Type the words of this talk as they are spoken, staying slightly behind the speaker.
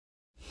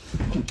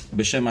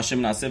בשם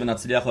השם נעשה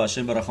ונצליח و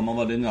השם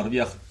ברחמיו עלינו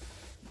נרוויח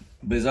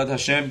בעזרת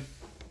השם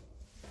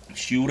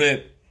שיעור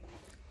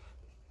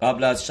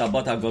قبل از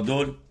شبات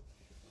הגדול.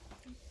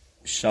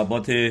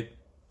 شبات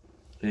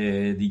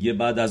دیگه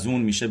بعد از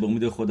اون میشه به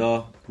امید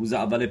خدا روز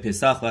اول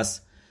پسح و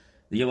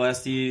دیگه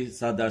بایستی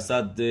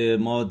 100%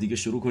 ما دیگه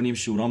شروع کنیم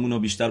شورامون رو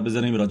بیشتر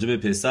بزنیم راجع به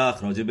پسح،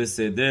 راجع به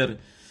سدر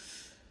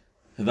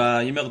و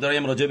این مقداری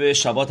هم راجع به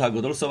شبات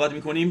הגדול صحبت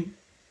میکنیم،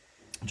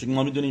 چون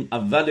ما میدونیم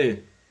اول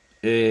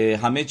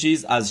همه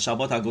چیز از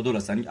شبات הגדול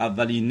است. یعنی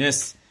اولین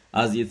نصف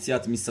از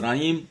یציאת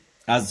מצרים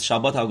از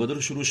شبات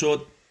הגדול شروع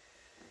شد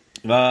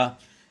و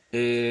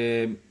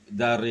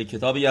در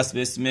کتابی است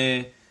به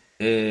اسم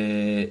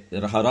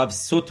رهرب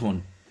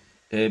سوتون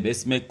به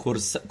اسم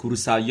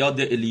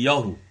کورسایاد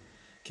الیاهو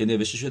که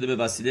نوشته شده به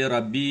وسیله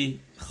ربی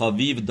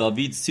خاویو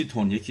داوید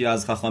سیتون، یکی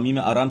از خخامیم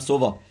ارم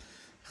سووا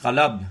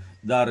خلب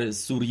در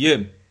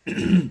سوریه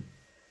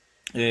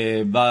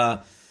و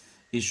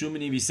ایشون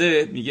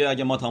می‌نویسه، میگه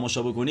اگه ما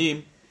تماشا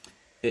بکنیم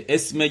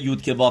اسم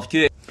یودکه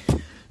وافکه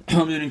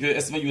می‌دونیم که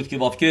اسم یودکه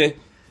وافکه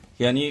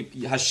یعنی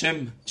هشم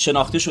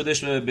شناخته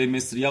شدش به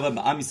مصریا و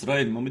به ام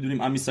اسرائیل. ما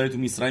می‌دونیم ام اسرائیل تو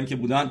مصر که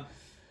بودن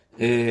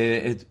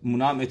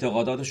منام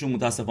اعتقاداتشون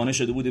متاسفانه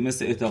شده بوده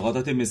مثل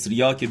اعتقادات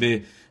مصریا که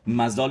به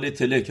مزال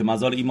تله که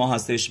مزال ایما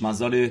هستش،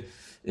 مزال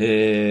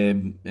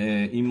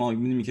ایما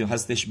می‌دونیم که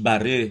هستش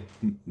بره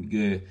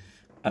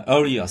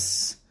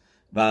آریاس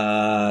و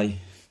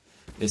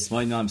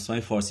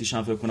اسمای فارسیش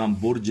هم فکر کنم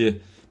برج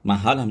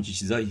محل همچین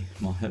چیزایی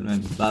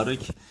برای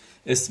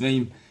اسم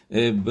این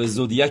به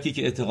زودیاکی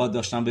که اعتقاد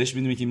داشتن بهش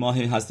میدونیم که ماه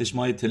هستش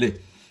ماه تله.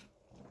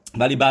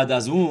 ولی بعد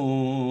از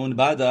اون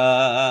بعد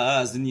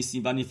از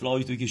نیسیم و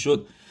نیفلاهی توی که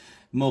شد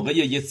موقع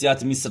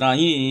یציאת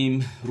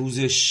מצרים روز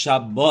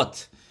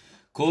شبات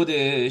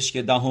کودش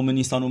که دهم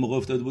نیسان اون موقع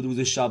افتاده بود روز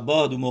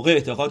شبات، اون موقع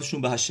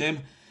اعتقادشون به هشم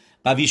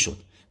قوی شد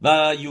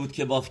و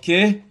یودکه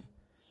وافکه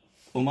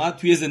اومد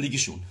توی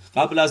زندگیشون.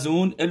 قبل از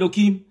اون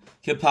الوکیم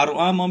که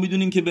پروا ما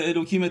میدونیم که به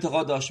الوکیم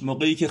اعتقاد داشت.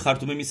 موقعی که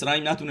خرطوم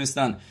مصرعیم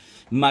نتونستن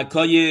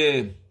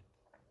مکای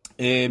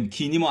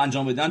کینیمو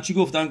انجام بدن چی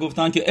گفتن؟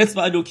 گفتن که ات و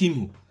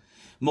الوکیمو.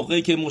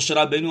 موقعی که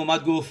مشربینو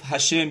اومد گفت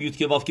هشم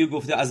یودکه وافکه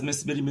گفته از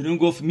مصر بریم بیرون،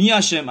 گفت می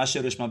هشم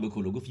اشرش من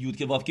بکلو. گفت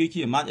یودکه وافکه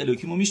کیه؟ من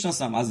الوکیمو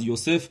میشناسم، از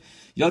یوسف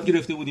یاد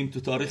گرفته بودیم، تو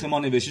تاریخ ما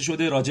نوشته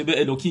شده راجع به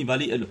الوکیم،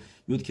 ولی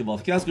یودکه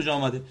وافکه از کجا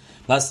اومده؟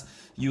 پس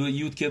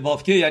یودکه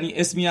وافکه یعنی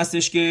اسمی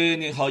هستش که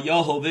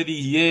نهایا هوه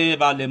ویه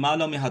و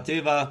لمالا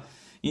مهته و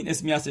این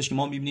اسمی هستش که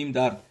ما میبینیم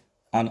در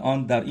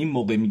الان در این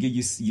موقع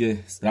میگه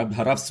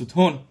رب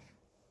سوتون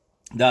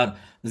در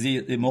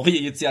موقع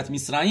یציאת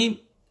מצרים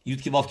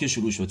یودکه وافکه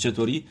شروع شد.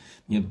 چطوری؟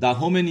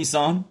 دهم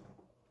نیسان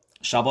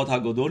شبات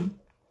הגדול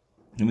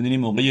میدونیم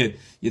موقع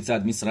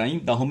یציאת מצרים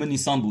دهم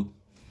نیسان بود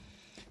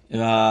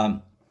و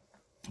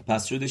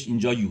پس شدش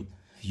اینجا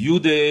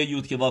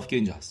یودکه وافکه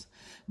اینجاست.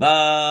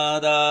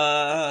 بعد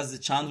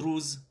از چند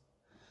روز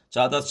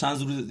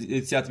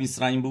یציאת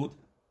מצרים بود؟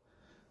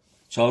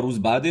 4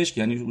 روز بعدش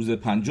یعنی روز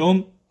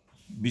پنجم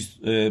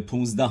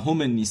 15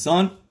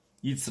 نیسان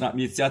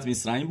یציאת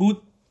מצרים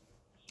بود.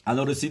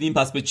 الان رسیدیم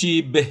پس به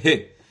چی؟ به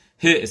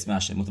ه اسم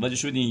هشم. متوجه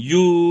شدین؟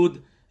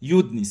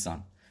 یود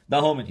نیسان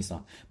 10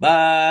 نیسان.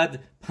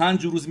 بعد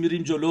 5 روز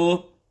میریم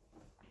جلو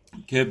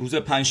که روز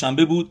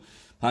پنجشنبه بود.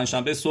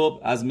 پنجشنبه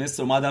صبح از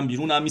مصر اومدن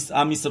بیرون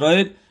ام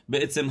اسرائیل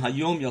به اتم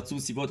هیوم یا تو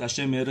سیبات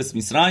هشم مرس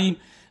مصرعیم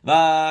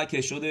و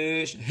که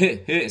شدش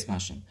ه اسم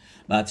هشم.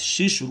 بعد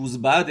 6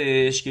 روز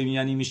بعدش که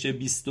یعنی میشه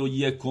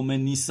 21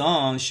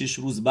 نیسان، 6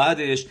 روز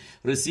بعدش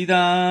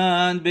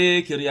رسیدن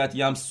به کریت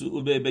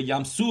یمسوف، به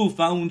یمسوف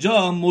و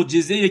اونجا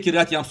معجزه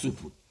کریت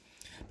یمسوف بود.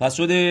 پس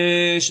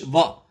شدش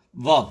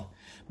واو.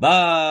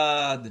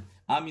 بعد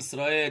ام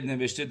اسرائیل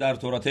نوشته در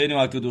توراتین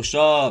و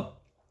کدوشا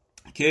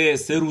که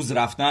 3 روز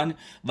رفتن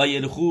و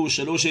یلخو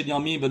شلوش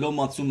یامی بلو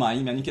ماتسو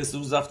معیم، یعنی که 3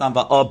 روز رفتن و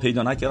آب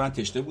پیدا نکردن،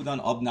 تشنه بودن،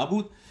 آب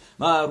نبود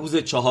و روز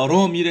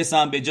 4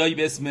 میرسن به جایی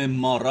به اسم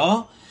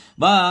مارا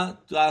و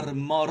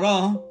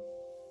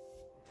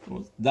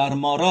در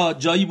مارا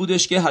جایی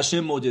بودش که هشم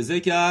معجزه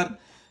کرد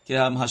که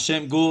هم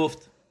هشم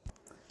گفت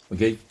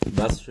اوکی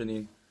بس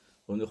شدین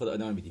بنده خدا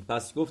ادامه میدیم.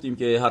 پس گفتیم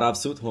که هر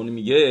افسود هون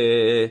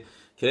میگه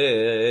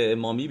که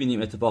ما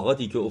میبینیم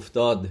اتفاقاتی که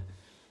افتاد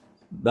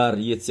بر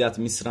یציאת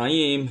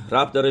מצרים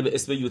ربط داره به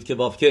اسم یودکه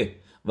وافکه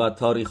و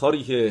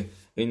تاریخاری که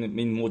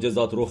این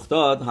معجزات رخ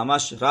داد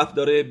همش ربط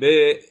داره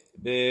به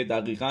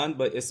دقیقاً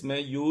با اسم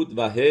یود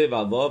و ه و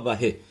واو و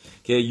ه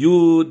که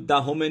یود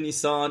 10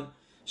 نیسان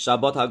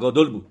شبات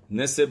הגדול بود.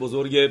 نصف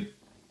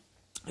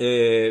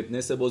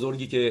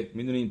بزرگی که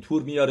میدونین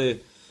تور میاره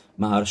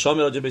مهرشا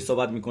راجع بهش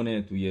صحبت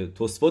میکنه، توی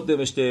توسفوت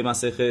نوشته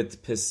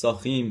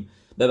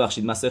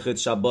مسخت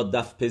شبات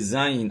دف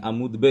پزین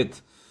عمود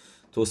بت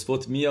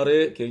توسفوت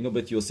میاره که اینو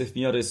بیت یوسف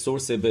میاره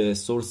سورس به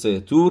سورس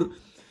تور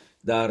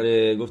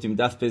در گفتیم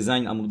دف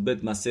پزین عمود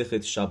بت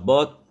مسخت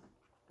شبات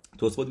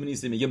توسفوت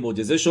می‌نویسه میگه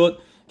معجزه شد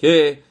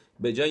که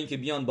به جای اینکه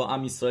بیان با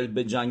ام اسرائیل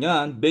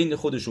بجنگن بین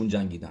خودشون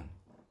جنگیدن.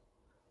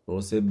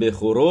 درسته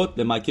بخورت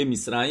لمکه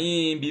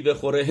میسرائیم بی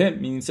بخورهم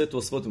مینسه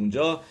توصفات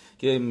اونجا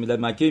که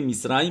لمکه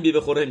میسرائیم بی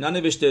بخورهم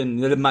ننوشته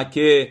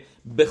لمکه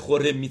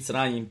بخوره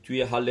میسرائیم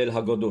توی هلل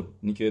هگادول.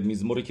 اینی که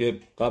مزموری که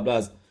قبل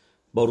از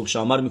باروخ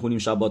شامر میخونیم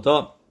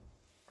شباتا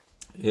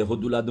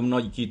حدول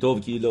ادمنا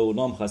کیتوب کیلو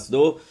اولام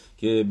خستو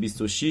که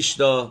 26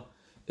 تا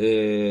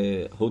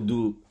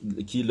حدود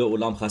کیلو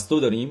اولام خستو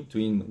داریم تو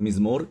این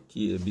مزمور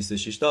که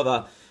 26 تا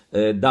و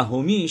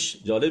دهمیش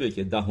جالبه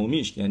که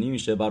دهمیش یعنی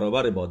میشه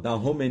برابر با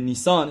دهم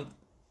نیسان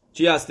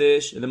چی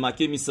هستش؟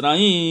 لمکه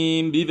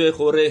میسرائیم بی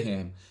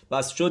بخورهم.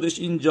 بس شدش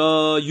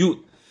اینجا یود.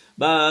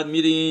 بعد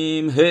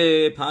میریم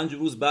 5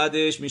 روز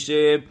بعدش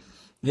میشه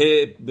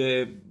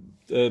به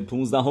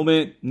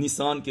 15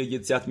 نیسان که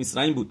یتسیت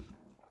میسرائیم بود.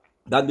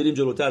 بعد میریم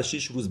جلوتر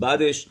 6 روز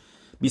بعدش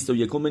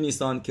 21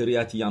 نیسان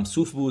کریت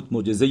یمسوف بود،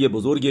 معجزه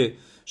بزرگ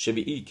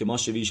شبیعی که ما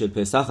شبیعی شل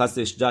پسح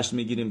هستش جشن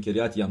میگیریم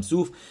کریت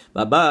یمسوف.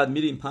 و بعد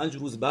میریم 5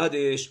 روز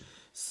بعدش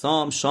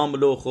سام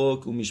شاملو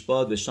خوک و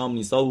میشپاد و شام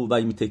نیسا و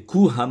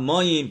ایمتکو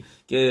هماییم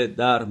که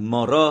در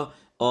مارا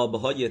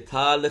آبهای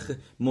تلخ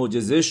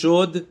معجزه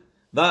شد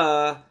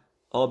و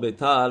آب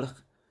تلخ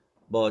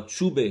با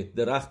چوب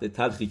درخت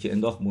تلخی که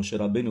انداخت موشه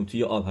ربینو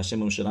توی آب، هشم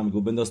موشه را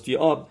میگو بنداز توی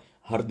آب،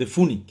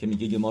 هردفونی که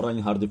میگه گمارا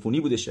این هردفونی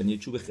بودش، یعنی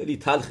چوب خیلی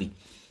تلخی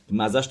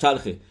مزهش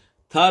تلخه،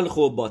 تلخ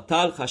و با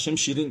تلخ هشم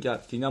شیرین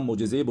کرد که اینم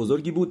معجزه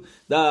بزرگی بود.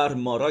 در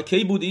مارا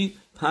کی بودی؟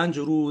 5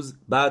 روز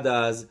بعد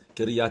از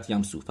کریت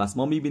یمسوف. پس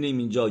ما میبینیم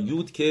اینجا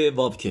یود که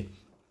واو که.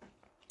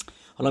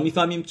 حالا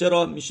میفهمیم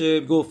چرا میشه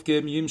گفت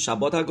که میگیم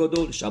شبات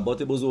هگادول،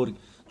 شبات بزرگ،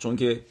 چون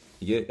که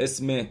یه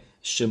اسم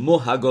شمو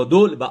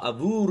هگادول و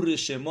عبور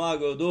شمو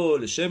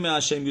هگادول شم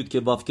هشم یود که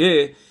واو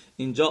که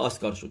اینجا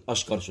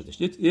آشکار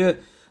شدش. یه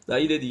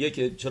دلیل دیگه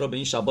که چرا به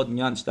این شبات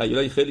میگن،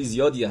 دلایل خیلی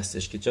زیادی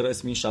هستش که چرا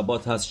اسم این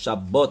شبات هست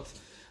شبات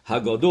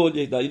هگادول.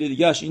 یک دلیل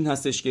دیگهش این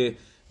هستش که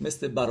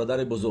مثل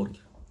برادر بزرگ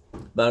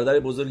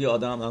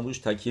آدم روش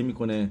تکیه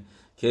میکنه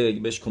که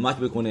بهش کمک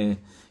بکنه،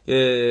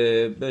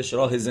 که بهش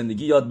راه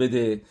زندگی یاد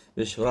بده،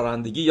 بهش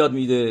رانندگی یاد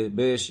میده،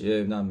 بهش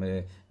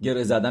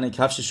گره زدن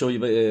کفششو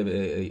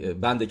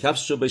بند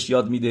کفششو بهش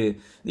یاد میده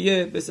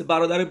دیگه، مثل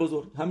برادر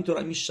بزرگ. همینطور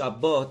این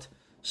شبات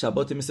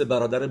مثل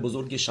برادر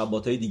بزرگ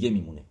شباتای دیگه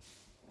میمونه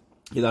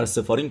که در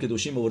سفاریم که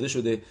دوشیم آورده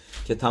شده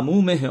که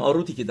تمام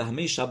هاروتی که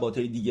همه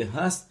شباتای دیگه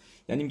هست،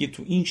 یعنی میگه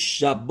تو این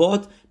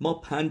شبات ما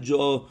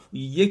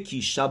 51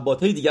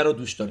 شباتای دیگه رو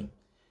دوش داریم.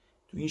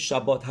 تو این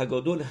شبات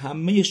هگادول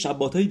همه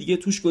شباتای دیگه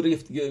توش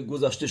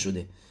گذاشته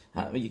شده.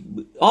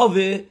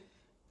 آوه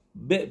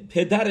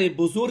پدر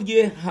بزرگ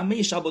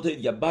همه شباتای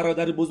دیگه،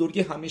 برادر بزرگ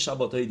همه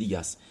شباتای دیگه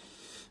است.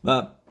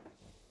 و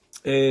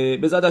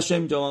به زاد هشم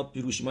اینجا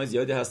پیروشیمای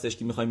زیادی هستش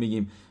که میخوایم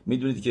بگیم.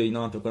 میدونید که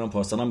اینا هم فکر کنم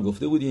پارسال هم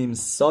گفته بودیم،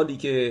 سالی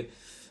که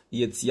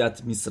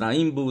یتسیت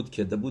میسرائیم بود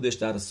که بودش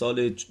در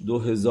سال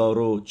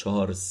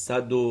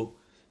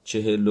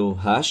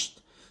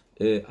 2448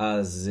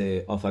 از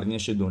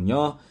آفرینش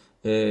دنیا.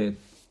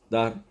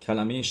 در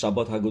کلمه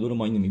شبات هگادول رو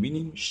ما اینو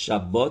میبینیم.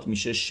 شبات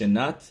میشه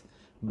شنت،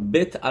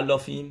 بت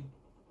الافیم،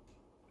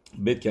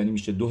 بت یعنی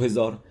میشه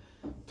 2000،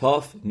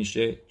 تاف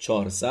میشه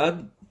 400،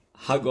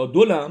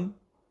 هگادولم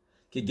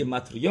که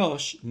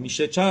گمتریاش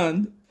میشه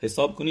چند؟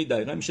 حساب کنید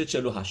دقیقا میشه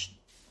 48.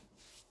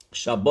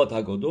 شبات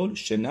هگادول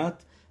شنت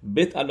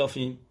بت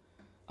الافیم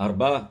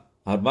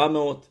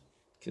 400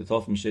 که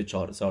تاف میشه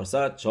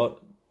 400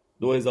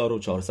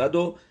 2400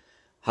 و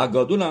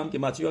هگادول هم که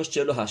متریاش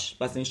 48.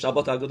 پس این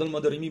شبات هگادول ما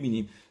داریم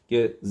میبینیم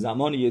که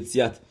زمان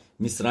یتسیت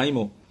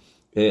میسرائیم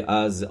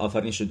از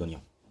آفرینش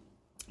دنیا.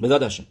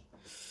 بزادشم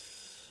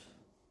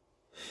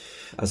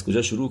از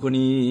کجا شروع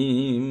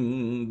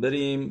کنیم؟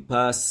 بریم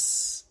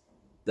پس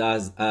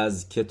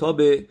از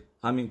کتاب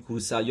همین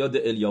کوسیاد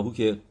الیاهو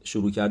که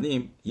شروع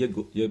کردیم یه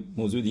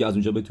موضوع دیگه از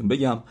اونجا بهتون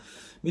بگم.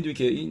 میدونی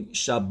که این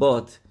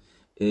شبات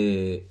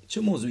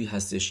چه موضوعی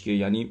هستش که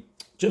یعنی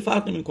چه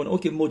فرقی میکنه؟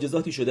 اوکی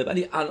معجزاتی شده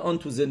ولی الان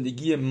تو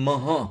زندگی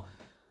ماها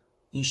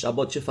این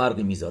شبات چه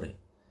فرقی میذاره؟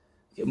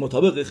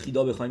 مطابق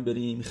خیدا بخوایم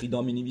بریم،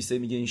 خیدا مینویسه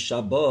میگه این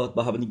شبات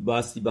با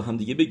هم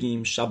دیگه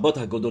بگیم شبات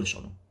هگادول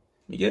شانم.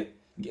 میگه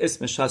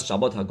اسمش هست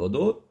شبات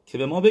هگادول که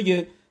به ما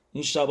بگه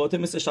این شبات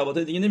مثل شبات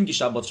دیگه نمیگه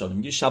شبات شانم،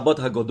 میگه شبات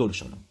هگادول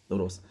شانم.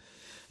 درست؟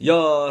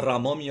 یا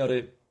رما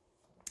میاره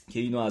که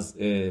اینو از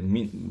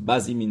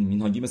بعضی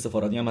مینهاگی مثل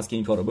فارادی هم هست که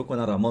این کارو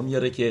بکنن. رما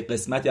میاره که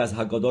قسمتی از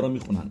هگادا رو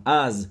میخونن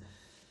از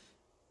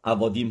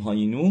اوادیم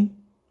هاینو،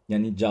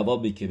 یعنی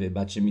جوابی که به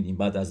بچه میدیم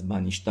بعد از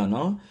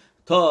بنیشتنا،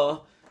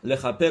 تا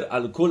لخپر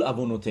الکل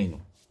ابونوتینو،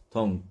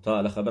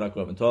 تا لخپر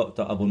الکل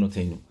تا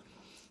ابونوتینو،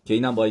 که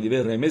اینم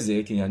بایدیبه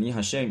رمزه که یعنی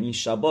هشم این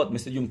شبات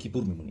مثل یوم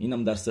کیپور میمونه.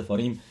 اینم در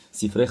سفاریم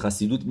سفره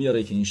خسیدوت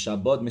میاره که این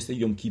شبات مثل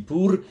یوم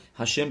کیپور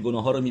هشم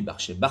گناه ها رو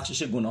میبخشه،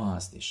 بخشش گناه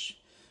هستش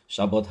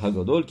شبات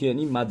هگادول که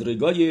یعنی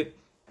مدرگای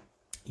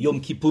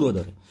یوم کیپور رو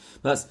داره.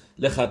 پس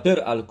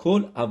لخپر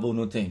الکل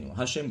ابونوتینو،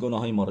 هشم گناه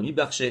های ما رو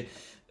میبخشه.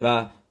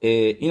 و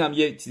اینم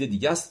یه چیز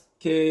دیگه است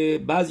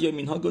که بعضی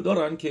مینها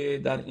دارن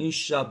که در این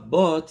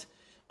شبات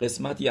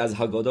قسمتی از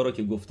هگادا رو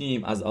که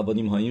گفتیم از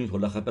آبادیم هاییم و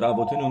لخپر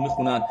ابونوتینو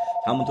میخونن،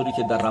 همونطوری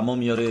که در رما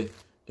میاره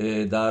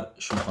در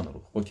شولخان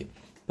عروخ. اوکی.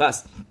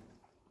 پس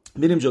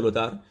میریم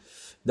جلوتر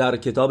در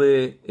کتاب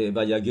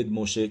و یگد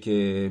موشه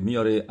که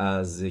میاره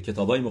از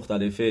کتابای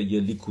مختلفه یه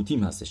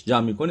لیکوتیم هستش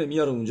جمع میکنه،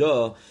 میاره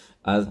اونجا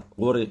از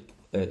قول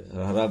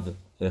رب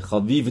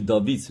خاویو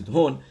داوید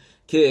سیدهون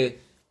که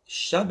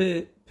شب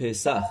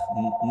پسح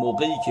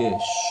موقعی که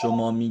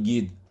شما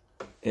میگید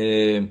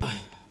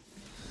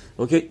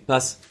اوکی،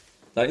 پس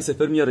در این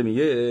سفر میاره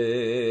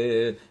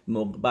میگه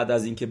بعد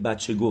از اینکه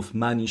بچه گفت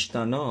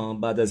منیشتنا،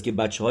 بعد از که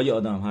بچه های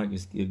آدم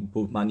هرگز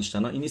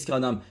منیشتنا، این نیست که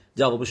آدم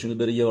جوابشون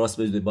بره یه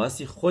راست بده،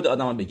 بایستی خود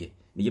آدم هم بگه.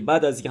 میگه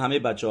بعد از اینکه همه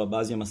بچه‌ها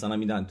بعضی مثلا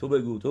میدن تو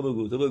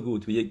بگو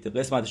تو یک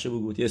قسمتشو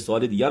بگو، یه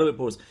سوال دیگر رو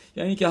بپرس،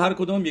 یعنی که هر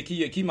کدوم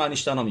یکی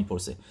منیشتنا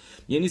میپرسه.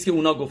 یعنی نیست که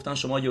اونا گفتن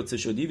شما یوتسه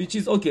شدی و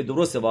چیز، اوکی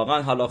درسته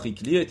واقعا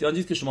هلاخیکلیه، احتیاجی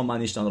نیست که شما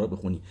منیشتنا رو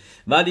بخونی،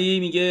 ولی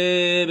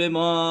میگه به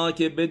ما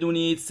که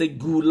بدونید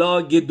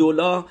سگولا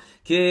گدولا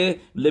که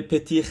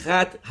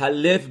لپتیخت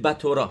حلف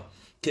بتورا،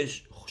 که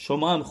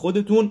شما هم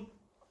خودتون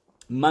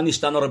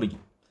منیشتنا رو بگید.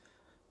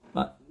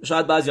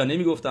 شاید بعضیا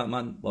نمیگفتن،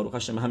 من باروخ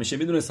هاشم همیشه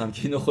میدونستم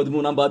که اینو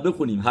خودمونم باید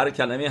بخونیم، هر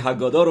کلمه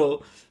هگادا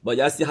رو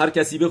بایستی هر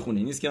کسی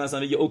بخونه، نیست که مثلا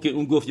بگه اوکی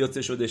اون گفت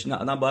یادت شدش، نه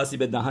آدم بایستی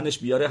به دهنش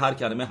بیاره هر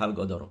کلمه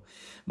هگادا رو،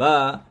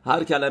 و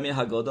هر کلمه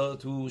هگادا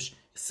توش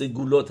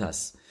سگولوت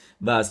هست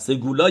و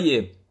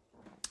سگولای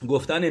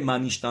گفتن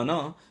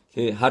منیشتنا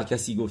که هر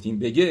کسی گفتیم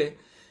بگه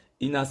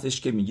این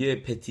هستش که میگه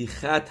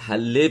پتیخت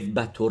حلف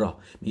بتورا،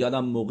 میگه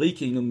آدم موقعی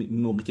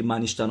که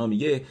منیشتنا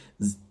میگه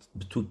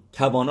تو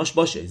تواناش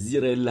باشه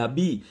زیر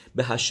لبی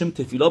به هشم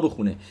تفیلا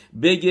بخونه،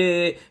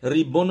 بگه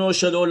ریبونو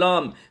شل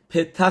عالم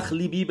پتخ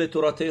لیبی به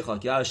توراتیخا،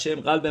 که هشم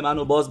قلب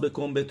منو باز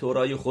بکن به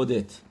تورای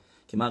خودت،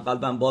 که من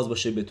قلبم باز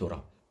باشه به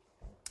تورا.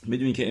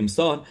 میدونی که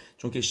امسال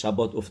چون که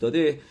شبات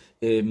افتاده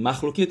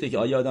مخلوقیته که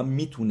آیا آدم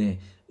میتونه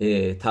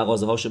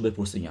تقاضاهاشو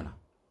بپرسه یا نه.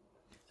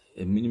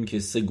 میدونیم که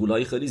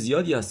سگولای خیلی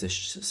زیادی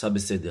هستش سب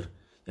صدر،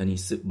 یعنی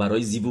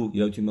برای زیبو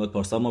یا توی میاد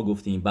پارسا ما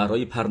گفتیم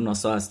برای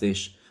پرناسا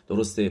هستش،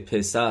 درسته،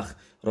 پسخ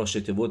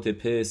راشتبوت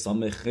پ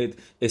سامخ خط،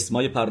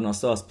 اسمای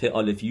پرناسا است، پ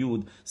الف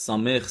یود،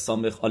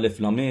 سامخ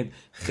الف لامد،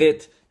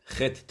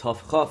 خط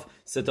تاف خاف،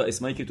 سه تا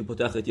اسمایی که تو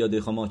پتخت یاد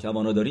خما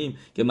کوانا داریم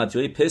که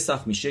متیای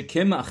پسخ میشه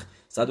کمخ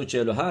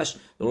 148،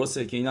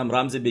 درسته که اینم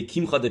رمز به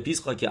کیم خاده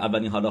پیسخا، که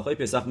اولین حلاخای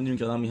پسخ میدونیم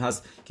که آدمی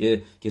هست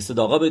که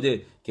صداقا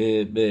بده،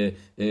 که به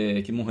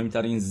که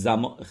مهمترین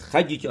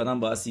خگی که آدم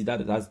بایستی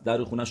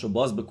در خونش رو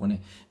باز بکنه،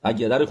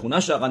 اگه در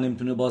خونش رو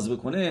نمیتونه باز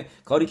بکنه،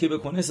 کاری که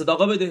بکنه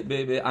صداقا بده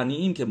به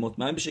انیین که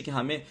مطمئن بشه که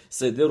همه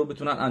سده رو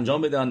بتونن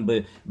انجام بدن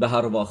به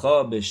هر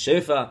واخا به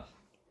شفا.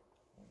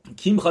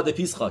 کیم خاده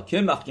پیسخا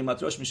کم وقت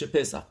قیمتش میشه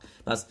پسخ.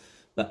 پس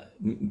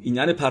این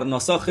یعنی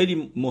پرناسا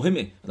خیلی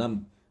مهمه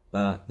آدم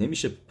و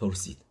نمیشه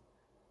پرسید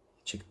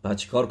بعد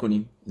چی کار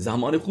کنیم.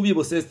 زمان خوبی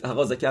واسه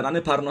تقاضا کردن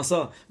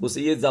پرناسا،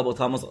 واسه یه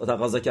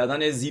تقاضا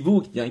کردن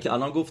زیبوک، یعنی که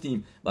الان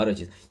گفتیم برای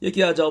چیز.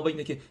 یکی از جوابا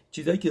اینه که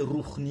چیزایی که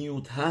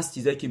روحنیوت هست،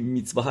 چیزایی که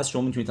میتوا هست،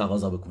 شما میتونید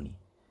تقاضا بکنی.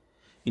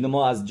 اینو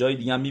ما از جای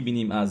دیگه هم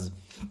میبینیم،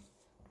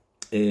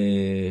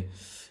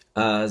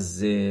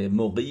 از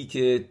موقعی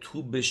که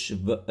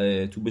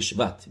تو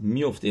بشوت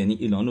میفته، یعنی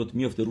ایلانوت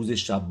میفته روز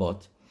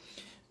شبات،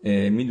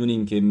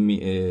 میدونیم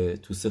که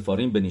تو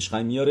سفارین به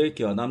نیشخای میاره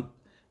که آدم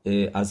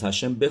از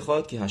هشم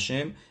بخواد که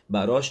هشم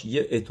براش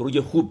یه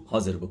اتروی خوب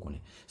حاضر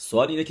بکنه.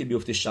 سوال اینه که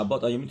بیفته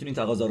شبات آیا میتونین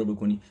تقاضا رو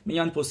بکنی؟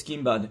 میگن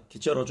پسکین بعد که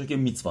چرا؟ چون که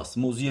میتواست،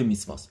 موضوع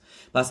میتواست.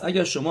 پس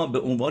اگر شما به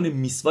عنوان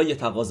میتوا یه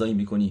تقاضایی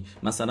میکنی،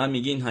 مثلا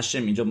میگین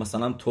هشم اینجا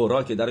مثلا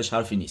تورا که درش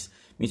حرفی نیست،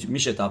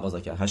 میشه تقاضا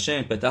کرد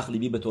هشم به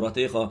تخلیبی به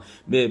توراتیخا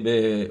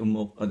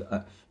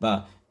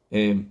و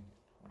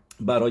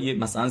برای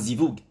مثلا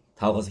زیوگ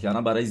تقاضا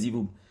کردن، برای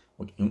زیوگ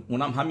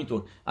اونم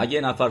همینطور. اگه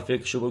یه نفر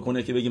فکرشو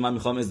بکنه که بگه من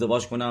میخوام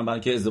ازدواج کنم، برای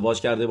که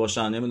ازدواج کرده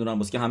باشن، نمیدونم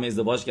واسه که همه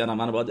ازدواج کردن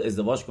من باید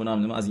ازدواج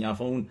کنم، از این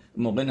حرفا اون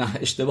موقع نه،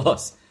 اشتباهه.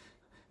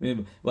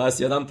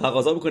 واسه آدم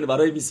تقاضا بکنه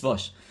برای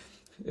میسواش.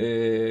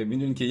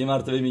 میدونین که یه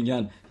مرتبه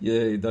میگن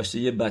داشته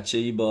یه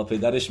بچه‌ای با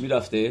پدرش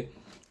میرفته،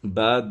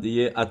 بعد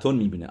یه اتون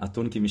میبینه،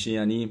 اتون که میشه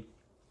یعنی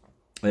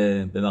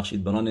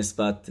ببخشید بنا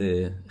نسبت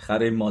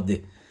خر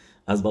ماده،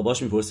 از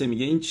باباش میپرسه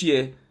میگه این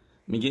چیه؟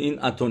 میگه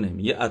این اتونه.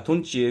 میگه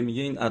اتون چیه؟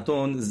 میگه این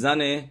اتون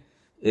زن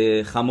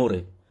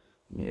خموره.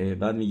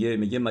 بعد میگه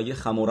مگه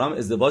خمورام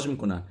ازدواج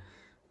میکنن؟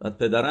 بعد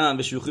پدرم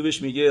به شوخی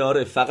بهش میگه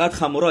آره فقط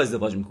خمورا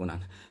ازدواج میکنن.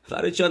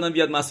 برای چی آدم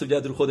بیاد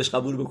مسئولیت رو خودش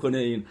قبول بکنه؟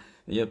 این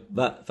میگه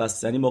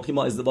پس یعنی موقعی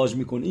ما ازدواج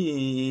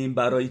میکنیم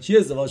برای چی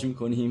ازدواج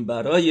میکنیم؟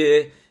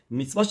 برای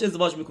میتواش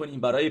ازدواج میکنیم،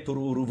 برای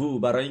پروروو،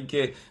 برای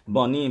اینکه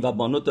بانی و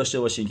بانوت داشته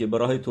باشیم که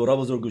برای تورا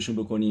بزرگشون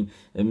بکنیم.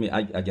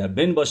 اگر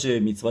بن باشه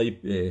میتوای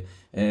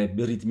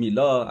بریت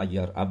میلا،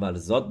 اگر اول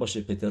زاد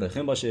باشه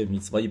پترخم باشه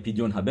میتوای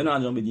پیدیون هبن رو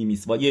انجام بدیم،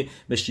 میتوای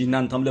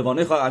بشینن تام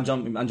لوانه خوا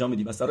انجام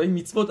بدیم. مثلا این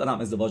میتوات هم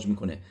ازدواج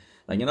میکنه.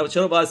 مگه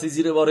چرا باید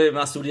زیر بار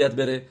مسئولیت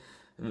بره؟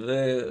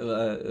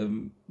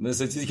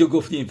 مثل چیزی که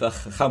گفتیم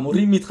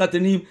خموری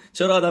میتختنیم،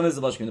 چرا آدم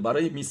ازدواج کنه؟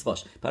 برای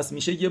میسواش. پس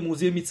میشه یه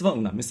موضوع میتوا،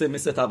 اونم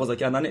مثل تقاضا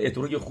کردن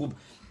اتروی خوب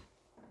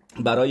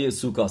برای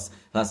سوکاس.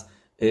 پس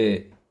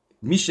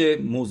میشه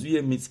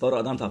موضوع میtzva رو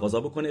آدم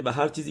تقاضا بکنه و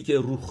هر چیزی که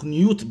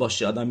روحنیوت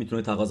باشه آدم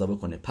میتونه تقاضا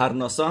بکنه.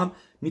 پرناسا هم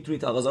میتونی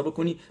تقاضا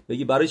بکنی،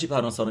 بگی برای چی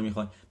پرناسا رو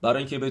میخوای؟ برای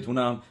اینکه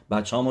بتونم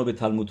بچه‌هامو به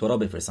تلمود تورا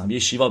بفرستم، یه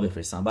شیوا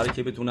بفرستم، برای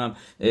اینکه بتونم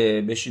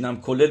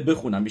بشینم کلل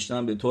بخونم،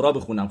 بشینم به تورا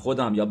بخونم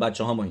خودم یا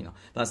بچه‌هام و اینا.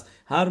 پس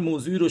هر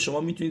موضوعی رو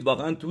شما میتونید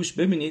واقعا توش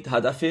ببینید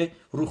هدف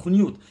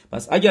روحنیوت.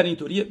 پس اگر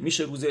اینطوریه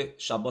میشه روز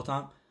شبات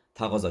هم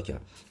تقاضا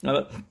کرد.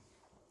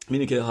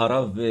 می‌بینی که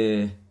هراو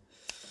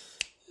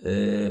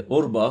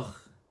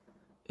اورباخ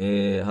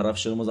حرف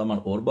شلمو زمان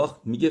اورباخ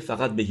میگه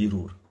فقط به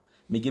هیرور،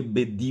 میگه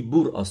به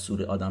دیبور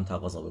آسور آدم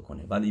تقاضا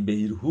بکنه، ولی به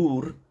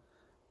هیرور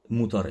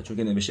موتاره، چون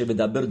که نوشته به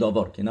دبر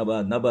داوار که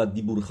نباید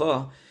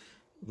دیبورخواه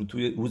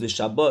توی روز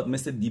شبات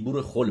مثل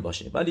دیبور خل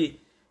باشه، ولی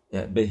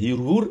به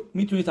هیرور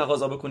میتونی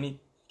تقاضا بکنی.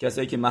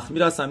 کسایی که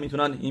مخمیر هستن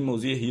میتونن این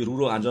موضوع هیرور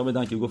رو انجام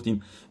بدن که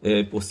گفتیم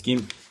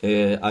پسکیم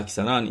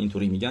اکثرا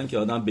اینطوری میگن که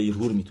آدم به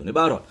هیرور میتونه.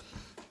 به هر حال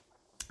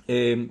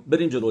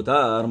بریم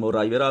جلوتر.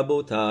 مرایبه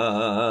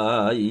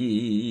ربوتای،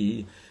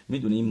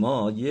 میدونیم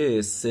ما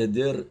یه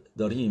صدر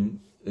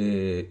داریم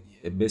به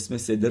اسم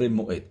صدر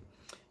موعد.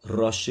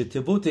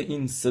 راشتبوت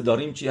این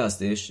صداریم چی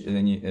هستش؟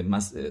 یعنی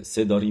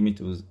صداریمی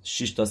تو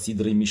 6 تا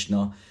صدر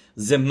میشنا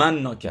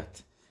زمن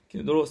ناکت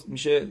که درست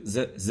میشه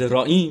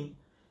زرائیم،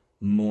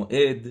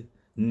 موعد،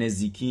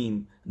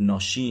 نزیکیم،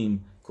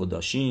 ناشیم،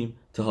 کداشیم،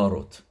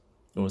 تهاروت.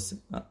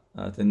 درست؟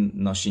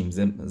 ناشیم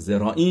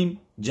زرائیم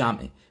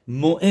جمعه،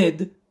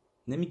 موعد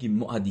نمیگیم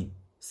موعدیم،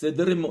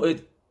 صدر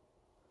موعد.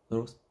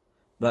 درست؟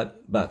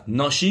 بعد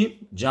ناشیم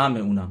جمع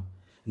اونم،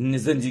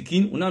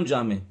 نزندیکین اونم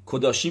جمعه،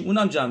 کداشیم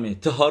اونم جمعه،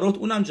 تهاروت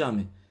اونم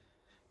جمعه.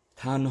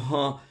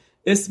 تنها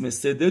اسم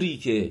صدری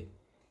که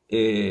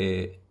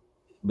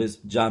به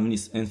جمع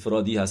نیست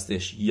انفرادی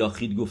هستش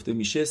یاخید گفته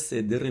میشه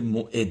صدر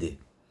موعده.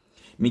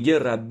 میگه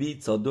ربی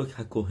صادق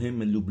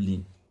حکوهم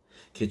لوبلین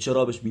که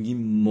چرا بهش میگیم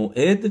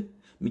موعد؟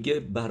 میگه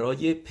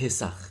برای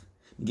پسخ.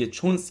 میگه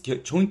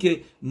چون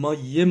که ما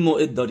یه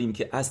موعد داریم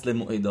که اصل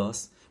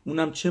موعداست،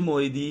 اونم چه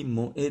موعدی؟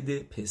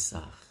 موعد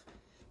پسخ.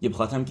 یه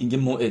بخاطر هم که اینگه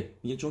موعد،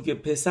 میگه چون که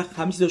پسخ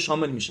همه چیز رو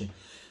شامل میشه.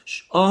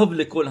 آب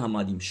لکل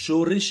همادیم،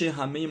 شورش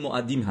همه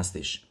موعدیم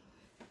هستش.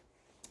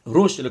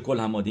 رشد لکل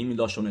همادیم این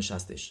داشتونش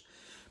هستش.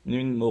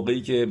 میدونین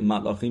موقعی که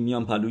ملاخی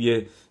میان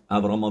پلوی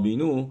ابراهام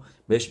آبینو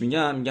بهش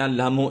میگن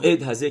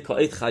لموعد هزه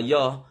کائد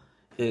خیا،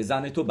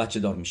 زن تو بچه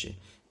دار میشه.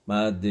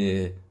 بعد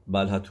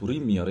بلحتوری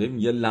میاره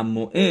میگه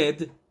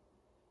لموعد،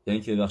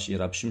 یعنی که بخشی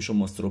ربشیمشو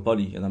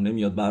ماستروپالی یادم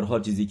نمیاد، به هر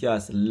حال چیزی که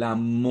هست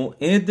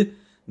لموعد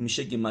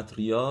میشه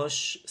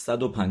گمتریاش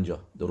 150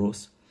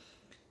 درست.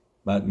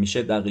 بعد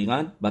میشه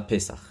دقیقاً بعد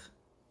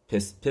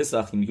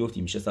پسخ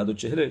میگفتی میشه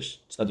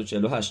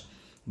 148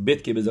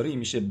 بت که بذاری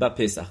میشه با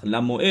پسخ.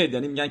 لموعد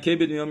یعنی میگن کی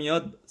به دنیا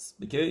میاد،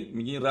 که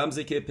میگین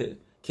رمزه که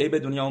کی به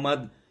دنیا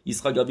اومد،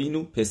 اسحاق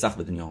آوینو پسخ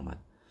به دنیا اومد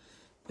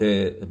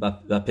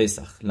با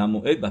پسخ.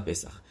 لموعد با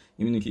پسخ.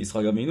 میبینید که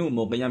اسحاق آوینو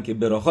موقعی هم که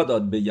براخا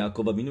داد به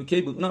یعقوب آوینو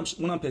کی بود؟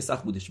 اونم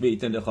پسخ بودش. به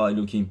ایتن لخای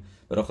لوکیم،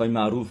 براخای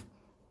معروف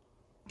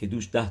که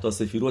دوش 10 تا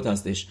سفیروت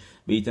هستش.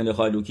 به ایتن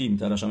لخای لوکیم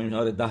تراشم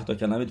میاره 10 تا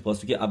کلمه تو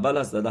پاسوک اول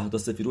هست، 10 تا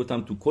سفیروت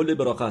هم تو کل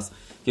براخا است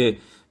که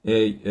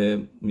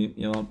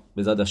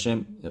به زاد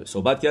هاشم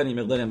صحبت کردیم،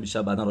 مقداری هم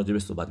بیشتر بعدا راجع به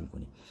صحبت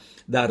میکنیم.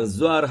 در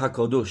زوار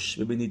حکادوش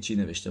ببینید چی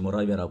نوشته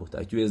مرای به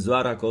ربوتک. توی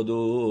زوار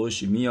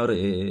حکادوش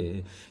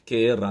میاره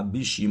که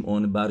ربی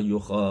شیمون بر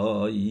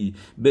یوخای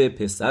به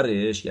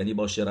پسرش، یعنی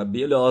باشه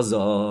ربی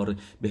الازار،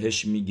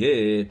 بهش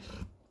میگه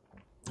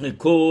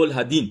کل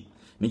هدین،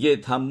 میگه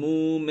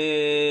تموم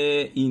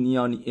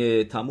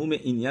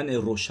اینیان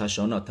روش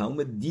هشانا،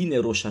 تموم دین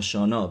روش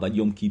هشانا و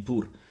یوم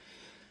کیپور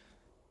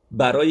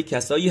برای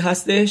کسایی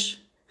هستش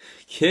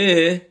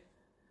که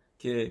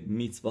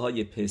میtzvah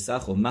های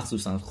پسخ و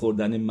مخصوصا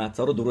خوردن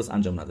متا رو درست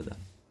انجام ندادن.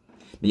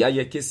 میگه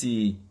یک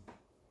کسی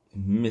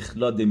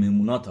مخلاد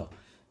اموناتا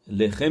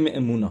لخم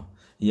امونا،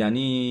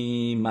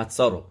 یعنی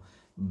متا رو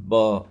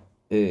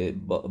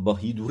با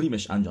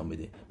هیدوریمش انجام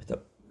بده،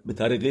 به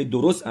طریقه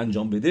درست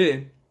انجام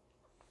بده،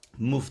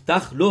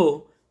 مفتخ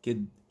لو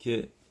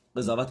که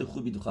قضاوت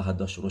خوبی خواهد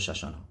داشت روش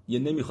هشانا. یه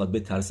نمیخواد به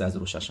ترس از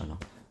روش هشانا.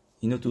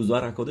 اینو تو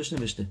زوار حکادوش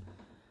نوشته.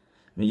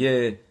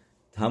 میگه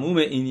تموم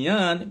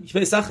اینیان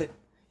پسخه،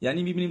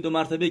 یعنی میبینیم 2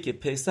 مرتبه که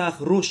پسخ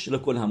روش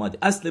لکل هماده،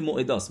 اصل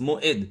موعداست.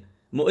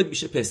 موعد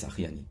میشه پسخ،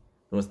 یعنی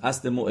درست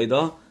اصل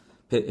موعدا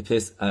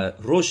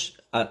روش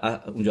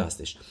اونجا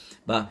هستش.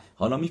 و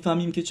حالا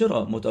میفهمیم که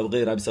چرا مطابق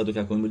ربی صادق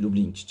حکوم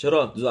لوبلین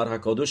چرا زوار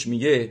حکادوش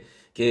میگه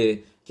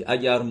که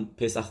اگر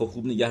پسخ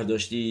خوب نگه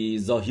داشتی،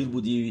 ظاهر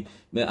بودی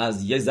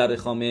از یه ذره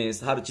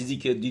خامس، هر چیزی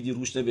که دیدی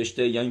روش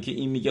نوشته، یا اینکه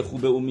این میگه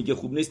خوبه اون میگه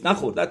خوب نیست،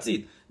 نخور.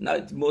 دتسید.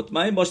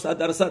 مطمئن باش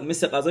 100%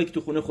 مثل غذایی که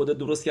تو خونه خودت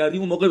درست کردی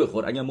اون موقع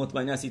بخور. اگر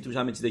مطمئن هستی توش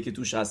همه چیزی که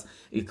توش هست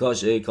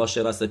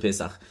کاشه راست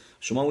پسخ.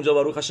 شما اونجا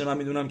باروخ هاشم من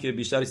میدونم که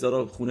بیشتر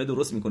ایسارا خونه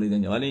درست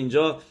میکنید، ولی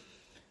اینجا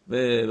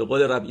به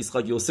قول رب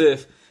اسحاق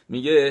یوسف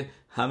میگه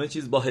همه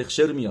چیز با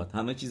هخشر میاد،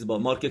 همه چیز با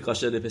مارک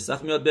کاشر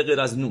پسخ میاد به غیر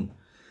از نون.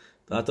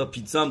 حتی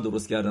پیتزا هم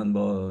درست کردن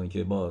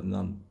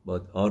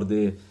با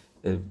آرد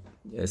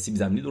سیب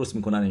زمینی درست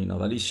میکنن اینا،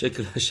 ولی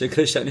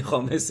شکلش یعنی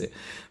خامسه.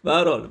 به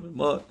هر حال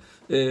ما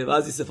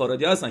بعضی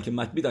سفارادی هستن که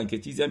مکبیدن که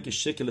چیزی هم که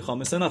شکل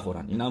خامسه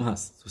نخورن، این هم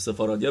هست. تو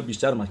سفارادی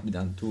بیشتر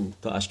مکبیدن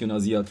تا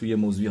اشکنازی ها توی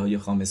موضوعی های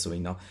خامس و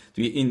اینا،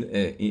 توی این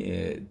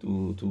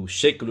تو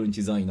شکل و این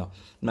چیزا اینا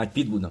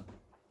مکبید بودن.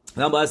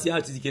 من باید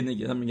هر چیزی که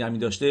نگه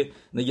داشته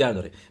نگه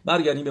داره.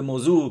 برگردیم به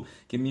موضوع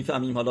که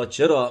میفهمیم حالا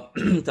چرا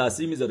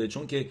تاثیر میذاره.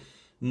 چون که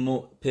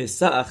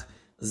پسخ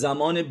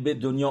زمان به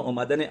دنیا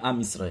آمدن ام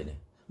اسرائیل،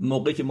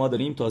 موقعی که ما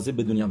داریم تازه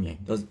به دنیا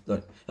میایم،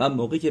 و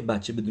موقعی که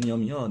بچه به دنیا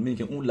میاد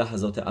میگه که اون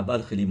لحظات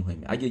اول خیلی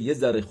مهمه. اگه یه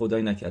ذره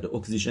خدای نکرده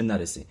اکسیژن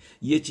نرسه،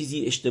 یه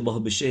چیزی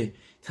اشتباه بشه،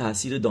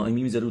 تاثیر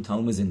دائمی میذاره رو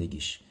تمام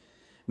زندگیش.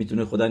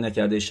 میتونه خدای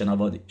نکرده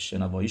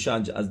شنواییش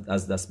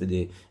از دست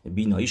بده،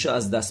 بیناییش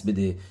از دست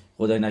بده،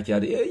 خدای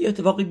نکرده یه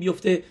اتفاقی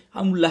بیفته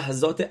همون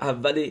لحظات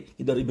اولی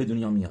که داره به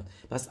دنیا میاد.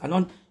 پس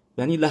الان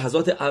یعنی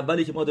لحظات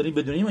اولی که ما داریم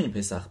به دنیا میایم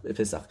پسخ.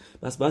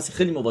 پس باید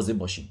خیلی مواظب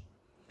باشیم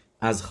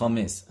از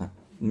خامس.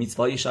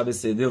 میتوای شب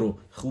سده رو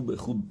خوب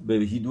به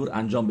هیدور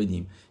انجام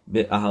بدیم،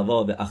 به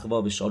احوا، به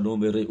اخوا، به شالوم،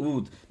 به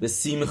رعود، به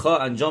سیمخا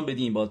انجام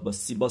بدیم،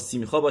 با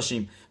سیمخا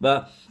باشیم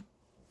و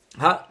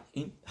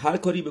هر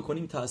کاری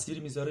بکنیم تأثیری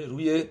میذاره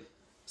روی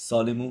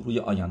سالمون، روی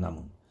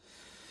آیندمون.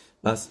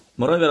 پس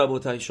مرای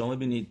ربوتای شما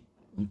ببینید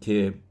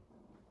که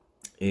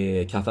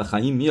کف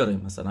خیم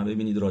میاره، مثلا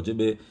ببینید راجع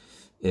به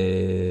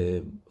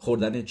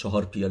خوردن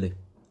 4 پیاله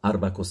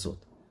اربکوسود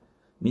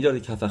میداره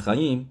کف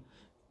خیم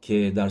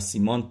که در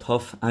سیمان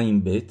تاف این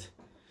بیت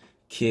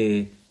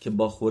که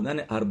با خوردن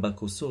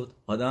اربکوسود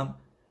آدم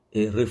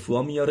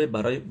رفوا میاره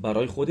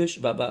برای خودش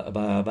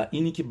و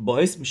اینی که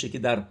باعث میشه که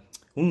در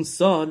اون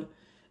سال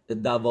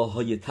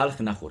دواهای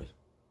تلخ نخوره.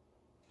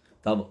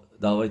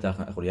 دواهای تلخ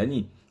نخوره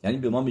یعنی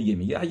به ما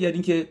میگه اگر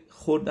این که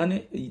خوردن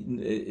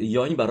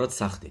یا این برات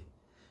سخته،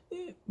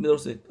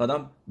 درسته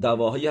آدم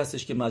دواهایی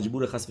هستش که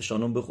مجبور خسف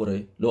شانون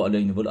بخوره، لو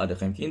علینا ول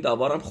علیکم، که این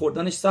دوا هم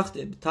خوردنش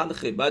سخته،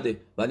 تلخه، بده،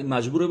 ولی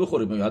مجبوره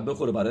بخوره، باید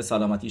بخوره برای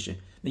سلامتیشه.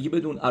 میگه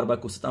بدون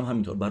اربکوست هم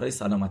همینطور برای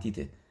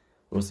سلامتیته.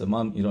 درسته ما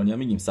هم ایرانی ها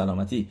میگیم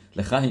سلامتی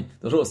لخیم،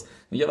 درست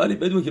میگه، ولی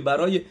بدون که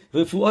برای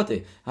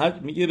رفوعاته.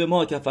 میگه به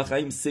ما که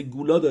فخیم 3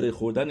 گولا داره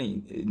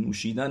خوردن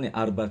نوشیدن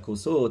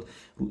اربکوسود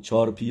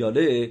 4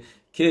 پیاله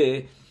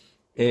که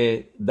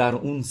در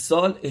اون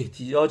سال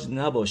احتیاج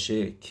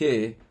نباشه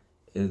که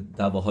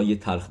دواهای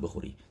تلخ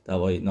بخوری،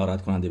 دوای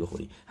ناراحت کننده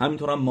بخوری.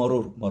 همینطور هم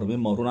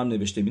مارور هم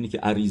نوشته بینی که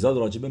عریزال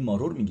راجع به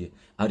مارور میگه.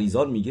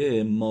 عریزال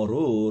میگه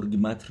مارور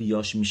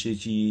متریاش میشه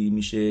چی؟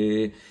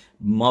 میشه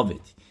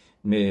ماوت.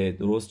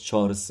 درست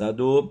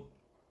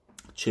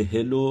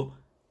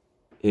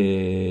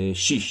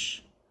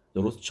 446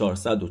 درست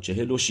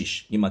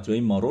 446 این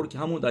متریای مارور که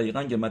همون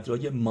دقیقاً که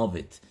متریای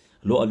ماوت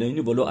لو علینی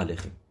ولو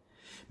علیکم.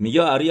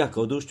 میگه اری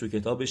اکادوش تو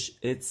کتابش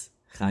ات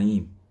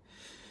خیم،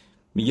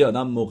 میگه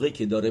آدم موقعی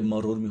که داره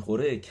مارور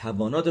میخوره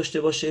کوانا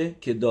داشته باشه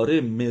که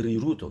داره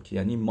مریروتو که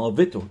یعنی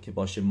ماوتو که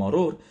باشه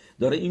مارور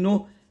داره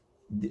اینو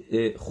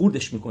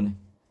خوردش میکنه،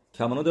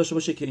 کوانا داشته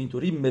باشه که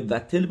اینطوری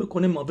مبتل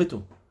بکنه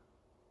ماوتو.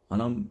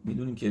 حالا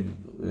میدونیم که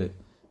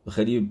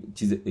خیلی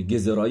چیز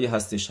گزرایی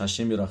هستش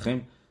هشم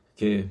میرخم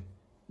که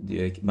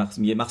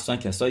مخصوصا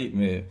کسایی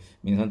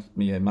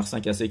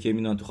که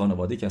میدونن تو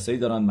خانواده کسایی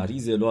دارن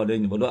مریض لو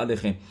علینا ولو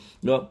علیکم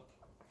یا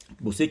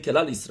بوسه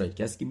کلال اسرائیل،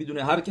 کسی که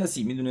میدونه، هر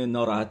کسی میدونه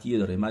ناراحتی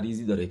داره،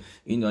 مریضی داره،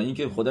 این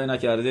که خدای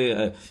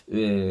نکرده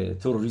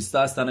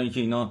تروریستا هستن، این که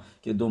اینا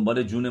که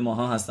دنبال جون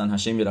ماها هستن،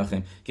 هشم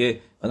میرخم، که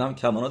آدم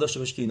کمانا داشته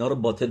باشه که اینا رو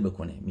باطل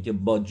بکنه. میگه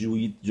با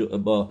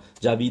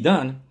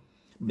جویدن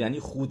یعنی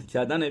خود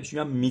کردن،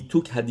 میگم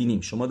میتوک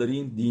هدینیم، شما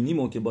دارین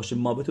دینیمو که باشه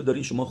مابتو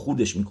دارین شما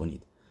خودش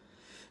میکنید.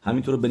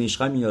 همینطور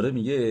بنیشخه میاره،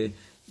 میگه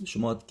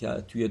شما که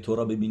توی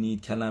تورا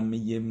ببینید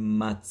کلمه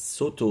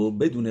متسوتو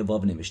بدون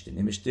واو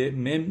نوشته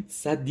مم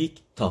صدیق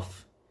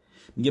تاف.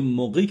 میگه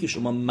موقعی که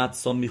شما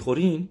متسا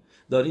میخورین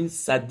دارین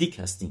صدیق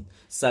هستین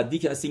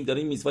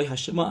دارین میزوای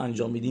هشما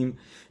انجام میدیم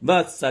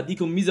و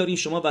صدیق رو میذارین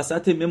شما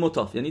وسط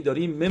مموتاف، یعنی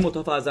دارین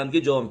مموتاف از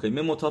همدیگه جا میکنین.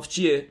 مموتاف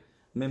چیه؟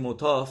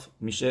 مموتاف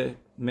میشه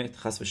مت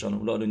خسفشان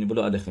اولا علونی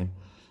بلو علیکم.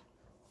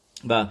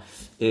 و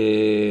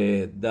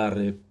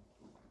در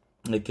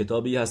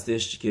کتابی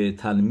هستش که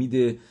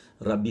تلمید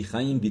ربی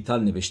خیم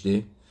بیتال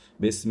نوشته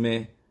به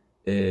اسم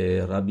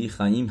ربی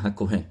خیم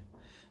هکوهن،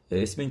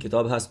 اسم این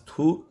کتاب هست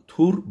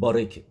تور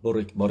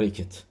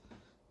بارکت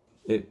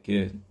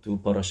که تو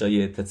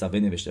پاراشای تتسوه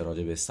نوشته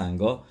راجع به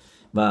سنگا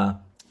و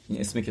این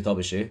اسم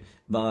کتابشه.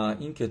 و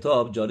این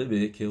کتاب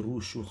جالبه که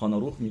رو شولخان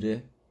عروخ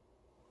میره،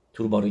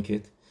 تور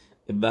بارکت،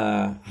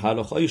 و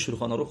حلاخای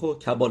شولخان عروخ رو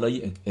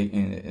کبالایی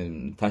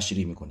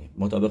تشریح میکنه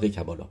مطابق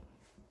کبالا.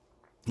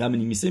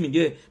 همین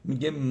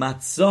میگه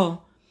متسا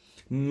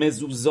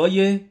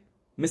مزوزای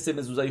مثل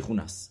مزوزای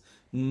خونه است.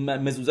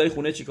 مزوزای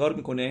خونه چی کار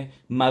میکنه؟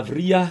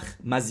 موریخ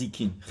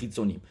مزیکین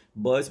خیتسونیم،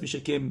 باعث میشه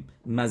که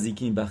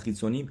مزیکین و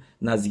خیتسونیم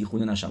نزدیک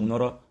خونه نشن، اونا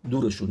را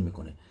دورشون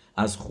میکنه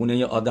از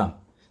خونه آدم.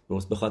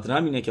 درست به خاطر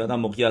همینه که آدم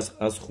موقعی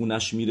از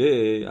خونش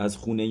میره، از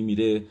خونه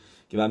میره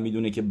که بعد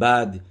میدونه که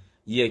بعد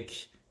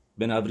یک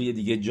بنوری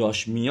دیگه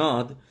جاش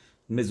میاد،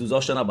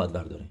 مزوزاش رو نباید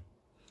برداره.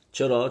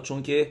 چرا؟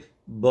 چون که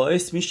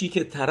باعث میشی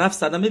که طرف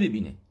صدمه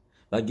ببینه.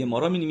 و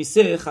گمارا می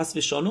نویسه خسف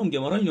شانم،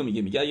 گمارا اینو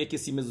میگه اگه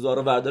کسی مزوزا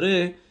رو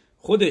ورداره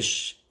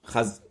خودش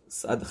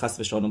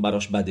خسف شانم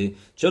براش بده.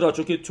 چرا؟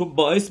 چون که تو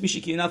باعث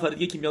میشی که این نفر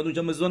دیگه که میاد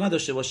اونجا مزوزا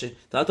نداشته باشه،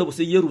 تا حتی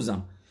واسه یه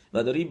روزم،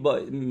 و داری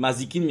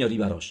مزیکین میاری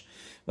براش.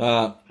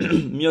 و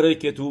میاره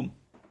که تو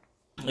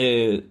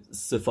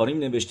سفاریم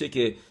نوشته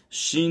که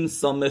شین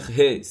سامخ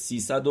ه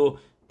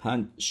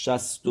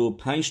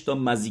 365 تا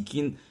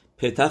مزیکین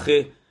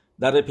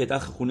در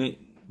پتخ خونه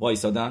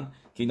وایسادن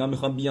که اینا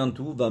میخوان بیان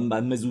تو و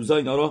مزوزا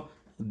اینا رو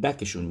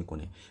بکشون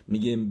میکنه.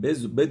 میگه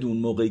بدون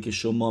موقعی که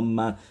شما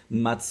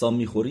متسا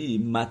میخوری،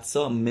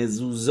 متسا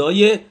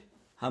مزوزای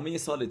همه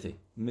سالته،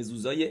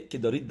 مزوزای که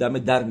داری دم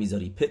در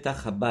میذاری،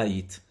 پتخ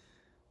بیت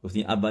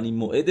گفتیم اولین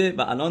موعده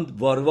و الان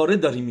وارواره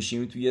داری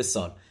میشیم توی یه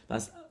سال،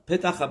 پس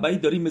پتخ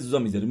بیت داری مزوزا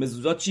میذاری.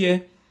 مزوزا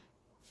چیه؟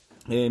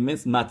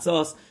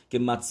 متساست که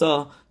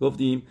متسا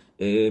گفتیم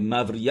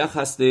موریخ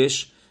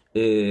هستش،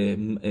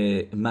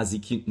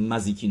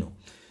 مزیکینو.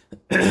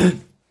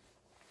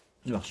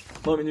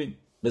 ما میدونیم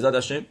بذات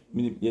هشم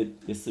میدونیم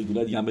یه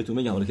سگولات دیگه هم بهتون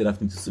بگم، حالا که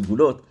رفتیم تو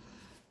سگولات،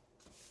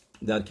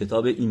 در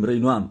کتاب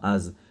ایمرینو هم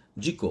از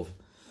جیکوف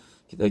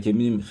که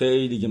میدونیم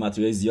خیلی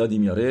گمتریای زیادی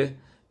میاره،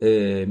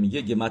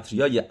 میگه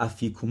گمتریای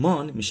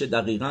افیکومان میشه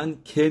دقیقاً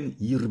کن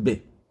یربه.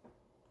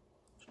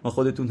 ما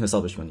خودتون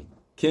حسابش کنید.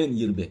 کن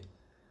یربه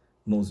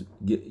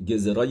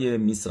گزرای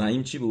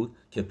میسرائیم چی بود؟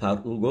 که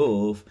پرو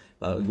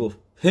گفت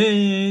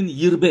پن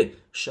یربه،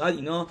 شاید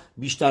اینا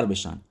بیشتر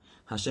بشن.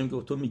 هشم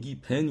گفت تو میگی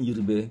پن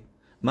یربه،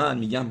 من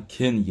میگم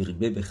کن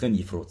یربه بخن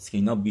یفروت، که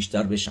اینا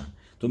بیشتر بشن.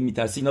 تو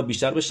میترسی اینا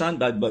بیشتر بشن،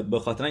 بعد به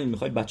خاطر این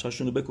میخوای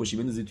بچه‌هاشون رو بکشی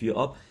بندازی توی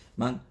آب.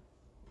 من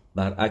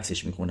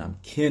برعکسش میکنم،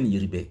 کن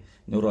یربه.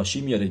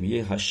 نوراشی میاره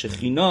میگه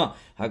هشخینا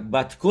حق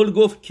بتکل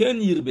گفت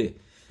کن یربه.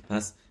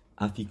 پس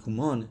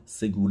افیکومان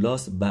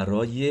سگولاس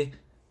برای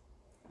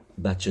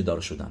بچه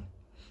دار شدن.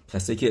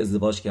 کسی که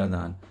ازدواج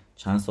کردن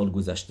چند سال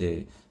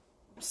گذشته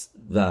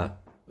و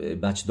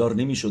بچه دار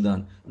نمی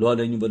شدن، لو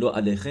علیهم و لو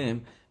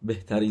علیهم،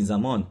 بهترین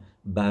زمان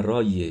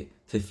برای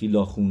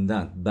تفیلا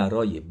خوندن،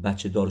 برای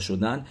بچه دار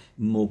شدن،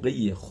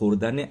 موقعی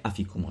خوردن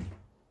افیکومان.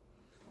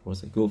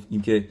 گفت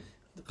این که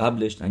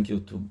قبلش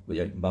اینکه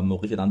با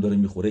موقعی که دم داره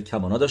میخوره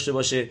کمانا داشته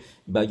باشه،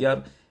 و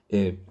اگر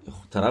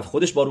طرف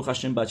خودش باروخ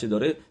هشم بچه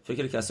داره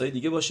فکر کسای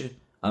دیگه باشه.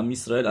 ام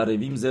اسرائیل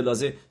عربیم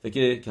زلازه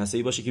فکر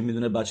کسایی باشه که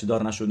میدونه بچه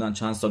دار نشدن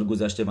چند سال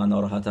گذشته و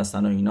ناراحت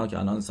هستن و اینا، که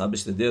الان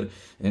سبش در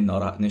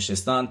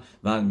نشستن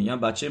و میگن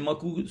بچه ما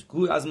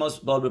کو از ما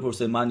بار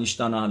بپرسه من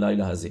نیشتن علی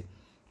لحظه.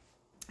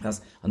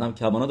 پس آدم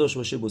کمانا داشته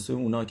باشه واسه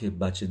اونا که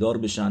بچه دار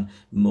بشن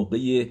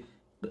موقع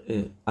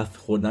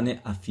خوردن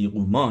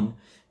افیقومان،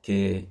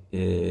 که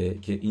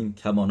این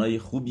کمانای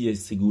خوبیه،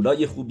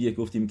 سگولای خوبیه.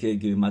 گفتیم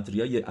که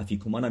متریای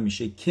افیکومان هم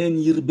میشه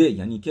کنیربه،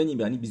 یعنی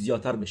کنیربه یعنی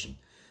زیادتر بشین.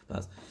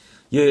 پس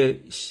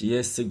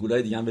یه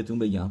سگولای دیگه هم بهتون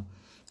بگم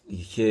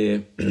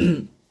که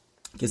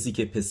کسی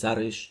که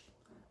پسرش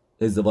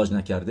ازدواج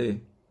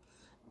نکرده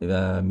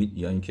و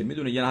یا اینکه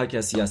میدونه یه هر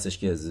کسی هستش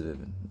که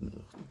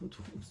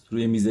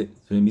روی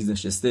میز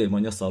نشسته، ما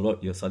یا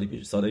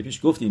سال پیش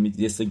گفتیم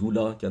یه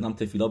سگولا که آدم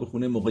تفیلا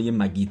بخونه موقع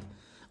مگید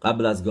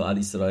قبل از گال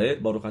اسرائیل،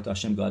 باروخ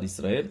هشم گال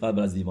اسرائیل،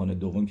 قبل از دیوان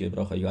دوم که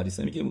ابراخای گال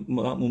اسرائیل، که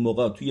اون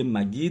موقع توی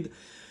مگید،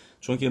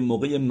 چون که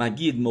موقع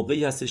مگید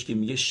موقعی هستش که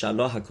میگه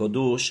شلا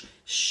حکادوش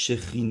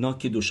شخینا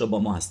که دوشا با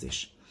ما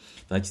هستش.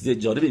 و چیز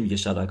جالبی میگه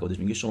شلا حکادوش،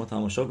 میگه شما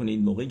تماشا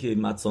کنید موقعی که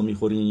متسا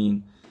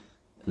میخورین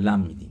لم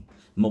میدین،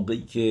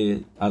 موقعی که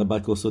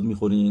اربکوسود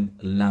میخورین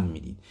لم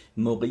میدین،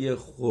 موقع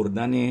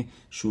خوردن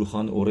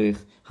شولخان اورخ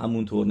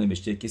همونطور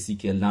نوشته کسی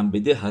که لم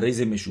بده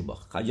حریز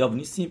مشوباخ، خیاب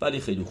نیستیم ولی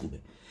خیلی خوبه.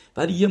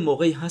 ولی یه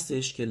موقعی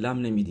هستش که لم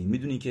نمیدین.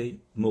 میدونی که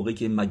موقعی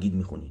که مگید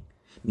میخونین.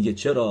 میگه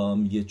چرا؟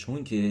 میگه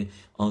چون که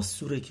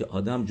آسوره که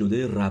آدم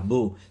جلوی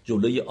ربو،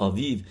 جلوی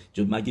آویو،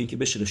 مگه اینکه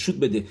بهش رشود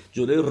بده،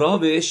 جلوی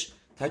راوش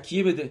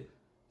تکیه بده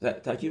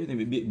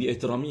بی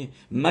احترامیه،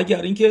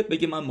 مگر اینکه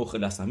بگه من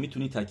مخلصم.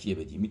 میتونی تکیه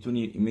بدی،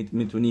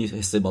 میتونی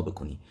حسابا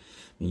بکنی.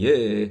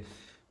 میگه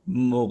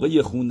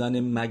موقع خوندن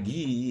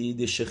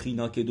مگید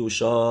شخینا که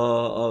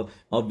دوشا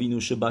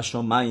آبینوش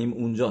بشامایم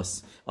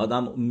اونجاست.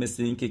 آدم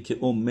مثل این که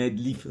امید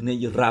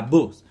لیفنه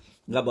ربوز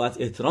و باید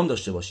احترام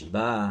داشته باشی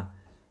و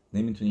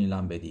نمیتونی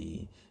لم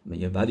بدی.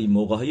 میگه ولی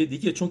موقعهای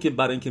دیگه چون که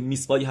برای اینکه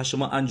میسوای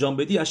هشما انجام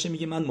بدی، هشه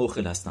میگه من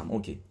موخل هستم.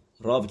 اوکی،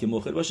 راو که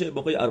موخل باشه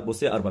موقع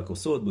بوسه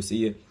اربکوسود،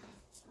 بوسه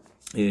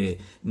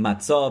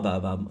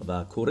متسا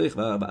و کورخ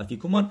و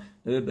افیکومان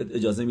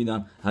اجازه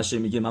میدم. هشه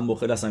میگه من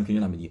موخل هستم که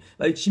نمیدی.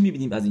 ولی چی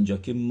میبینیم از اینجا؟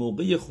 که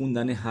موقع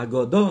خوندن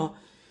هگادا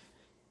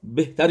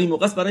بهترین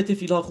موقع است برای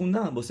تفیل‌ها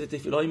خوندن، واسه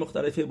تفیل‌های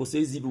مختلفه،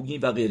 واسه زیبوگی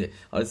و غیره.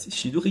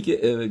 شیدوخی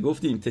که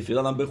گفتیم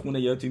تفیلا هم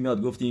بخونه، یا توی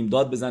میاد گفتیم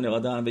داد بزنه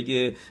آدم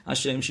بگه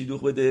هشم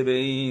شیدوخ بده به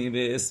این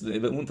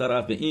به اون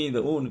طرف، به این به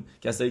اون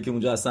کسایی که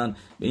اونجا هستن،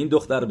 به این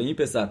دختر به این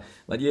پسر.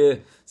 ولی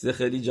یه چیز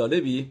خیلی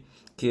جالبی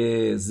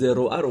که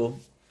زروعه رو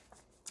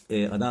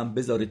آدم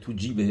بذاره تو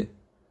جیب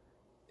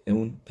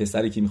اون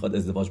پسری که میخواد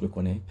ازدواج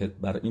بکنه،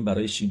 این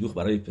برای شیدوخ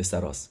برای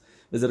پسراست،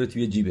 بذاره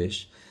توی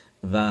جیبش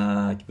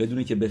و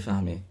بدونه که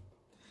بفهمه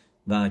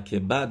و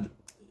که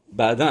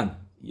بعدن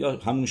یا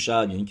همون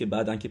شب یا اینکه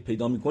بعدن که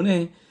پیدا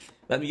میکنه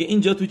بعد میگه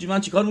اینجا تو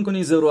جیوان چیکار میکنه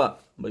این زروع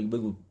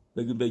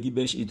بگی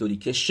بهش اینطوری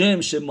که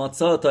شمش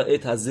ماچاتا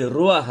ات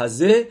زروع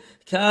هزه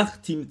کخ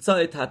تیمچا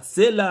ات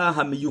هتسلا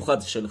هم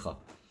یوخد شلخا.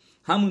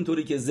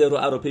 همونطوری که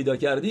زروع رو پیدا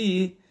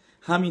کردی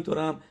همینطور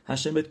هم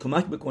هشم بهت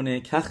کمک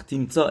بکنه کخ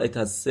تیمچا ات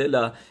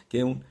هتسلا که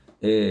اون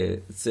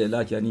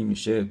سلا یعنی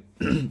میشه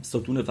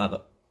ستون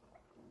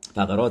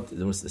فقرات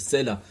درست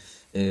سلا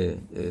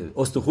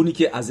استخونی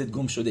که ازت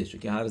گم شده، چون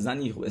که هر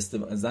زنی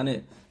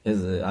زن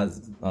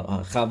از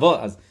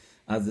خوا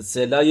از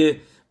سلای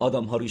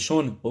آدم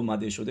هاریشون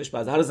اومده شدش،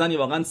 بعد هر زنی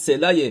واقعا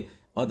سلای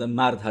آدم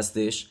مرد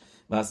هستش.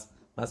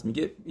 بس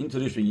میگه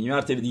اینطوریش بگیم یه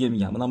مرتبه دیگه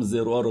میگم منم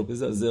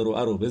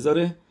زروعه رو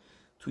بذاره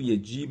توی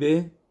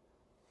جیب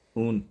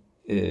اون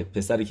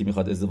پسری که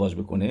میخواد ازدواج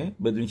بکنه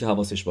بدون که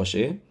حواسش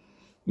باشه.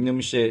 اینو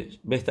میشه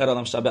بهتر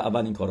آدم شب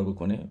اول این کارو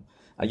بکنه.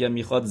 اگر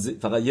میخواد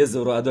فقط یه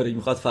زروعه داره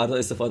میخواد فردا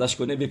استفادهش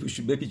کنه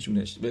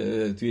بپیچونش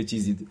توی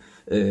چیزی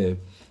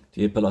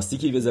توی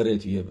پلاستیکی بذاره،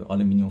 توی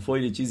آلومینیوم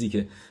فویل، چیزی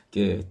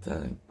که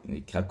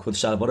کت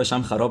شلوارش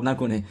هم خراب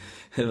نکنه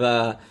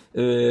و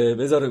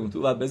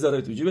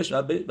بذاره تو جیبش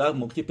و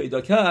موقعی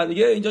پیدا کرد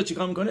دیگه اینجا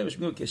چیکار میکنه؟ بهش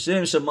میگه که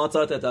شمش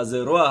ماتات از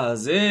زروعه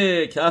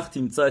هزه کخ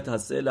تیمچات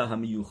هسلا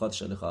هم یوخات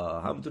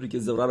شلخا. همونطوری که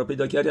زروعه رو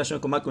پیدا کردی اشون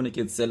کمک کنه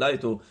که سلای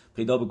تو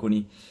پیدا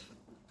بکنی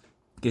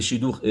که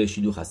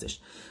شیدوخ هستش.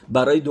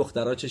 برای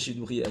دخترها چه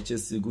شیدوخی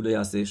چه گوله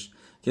هستش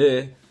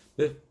که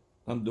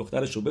هم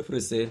دخترش رو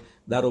بفرسته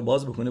در رو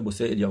باز بکنه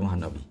بسیار الیاهو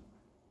حنابی.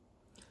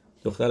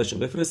 دخترش رو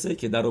بفرسته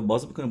که در رو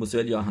باز بکنه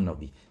بسیار الیاهو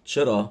حنابی.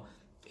 چرا؟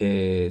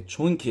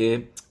 چون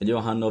که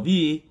الیاهو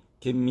حنابی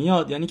که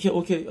میاد یعنی که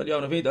اوکی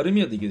الیاهو حنابی داره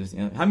میاد دیگه.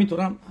 همینطور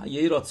هم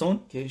یه راتسون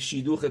که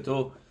شیدوخ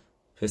تو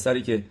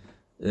پسری که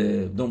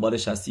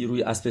دنبالش هستی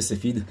روی اسب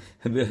سفید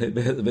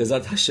به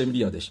ذات هشم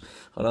بیادش.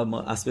 حالا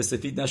ما اسب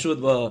سفید نشد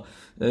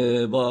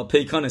با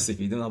پیکان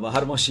سفید با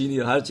هر ماشینی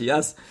هر چی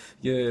هست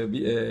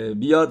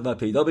بیاد و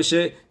پیدا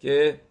بشه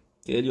که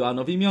الیاهو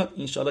حنابی میاد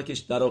انشالله که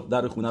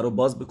در خونه رو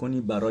باز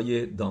بکنی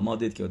برای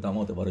دامادت که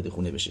داماد وارد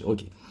خونه بشه.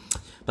 اوکی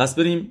پس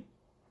بریم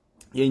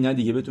یه اینا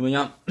دیگه بهتون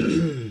بگم.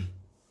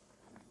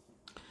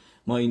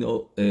 ما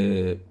اینو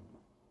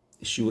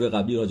شعور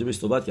قبلی راجبش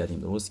صحبت کردیم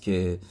درست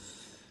که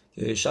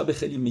شب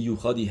خیلی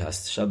میوخادی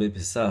هست، شب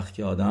پسخ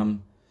که آدم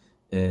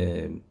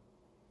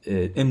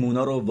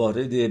امونا رو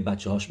وارد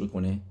بچه هاش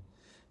بکنه.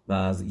 و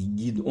از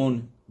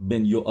گیدئون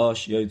بن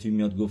یوآش یادتون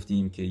میاد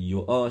گفتیم که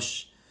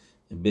یوآش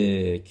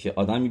که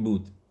آدمی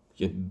بود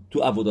که تو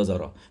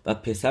عبودازارا و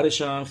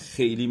پسرش هم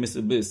خیلی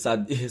مثل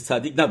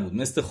صدیق نبود،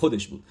 مثل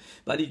خودش بود،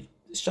 ولی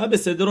شب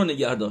صدر رو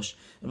نگه داشت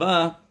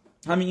و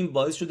همین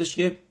باعث شدش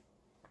که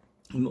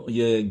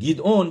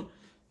گیدئون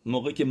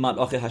موقعی که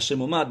ملاخ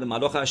هشم اومد به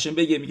ملاخ هشم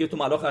میگه تو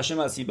ملاخ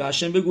هشم هستی، به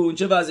هشم بگو این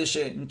چه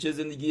وضعشه، این چه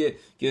زندگیه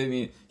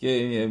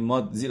که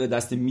ما زیر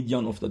دست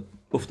میدیان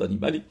افتادیم.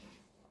 ولی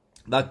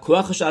و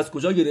کوخش از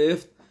کجا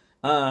گرفت؟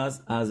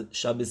 از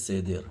شب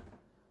صدر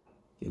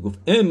که گفت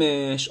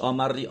امش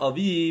آمری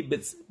آوی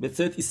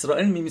بسیت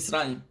اسرائیل می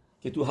مصرعیم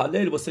که تو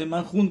حلیل واسه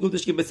من خوند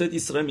گفتش که بسیت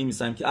اسرائیل می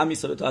مصرعیم که امی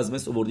اسرائیل تو از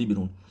مصر آوردی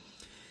بیرون.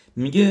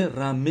 میگه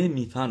رمه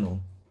میفنو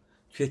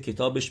توی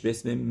کتابش به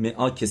اسم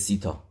معا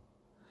کسیتا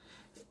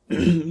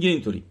میگه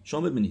اینطوری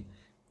شما ببینید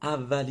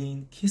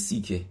اولین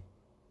کسی که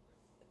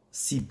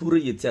سیپور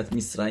یتیت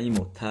میسرائیم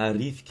رو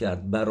تعریف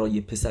کرد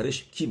برای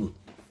پسرش کی بود؟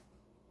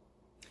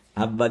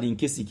 اولین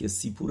کسی که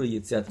سیپور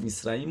یتیت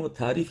میسرائیم رو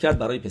تعریف کرد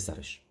برای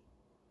پسرش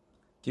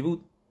کی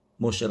بود؟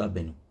 موشه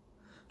ربینو.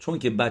 چون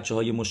که بچه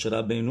های موشه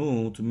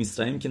ربینو تو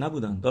میسرائیم که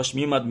نبودن، داشت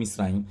میومد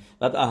میسرائیم،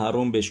 بعد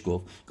اهرون بهش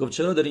گفت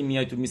چرا داری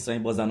میای تو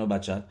میسرائیم با زن و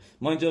بچه؟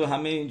 ما اینجا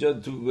همه اینجا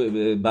تو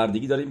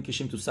بردگی داریم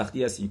میکشیم، تو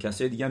سختی هستیم،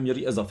 کسای دیگه هم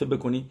میاری اضافه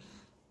بکنی.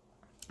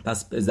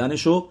 پس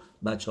زنشو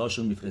بچه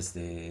هاشون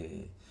میفرسته،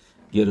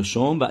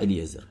 گرشوم و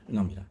الیعزر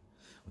اینا میرن.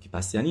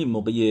 پس یعنی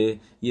موقع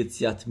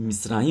یتیت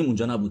میسرائیم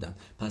اونجا نبودن،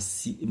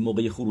 پس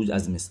موقع خروج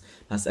از مصر.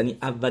 پس یعنی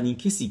اولین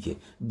کسی که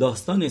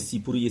داستان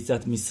سیپور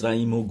یتیت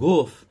میسرائیم رو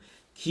گفت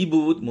کی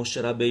بود؟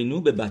 موشه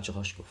ربینو به بچه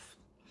هاش گفت.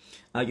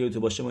 اگه تو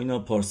باشه ما اینا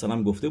پارسال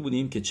هم گفته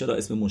بودیم که چرا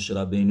اسم موشه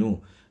ربینو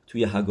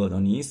توی هگادا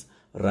نیست.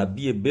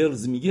 ربی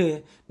بلز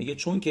میگه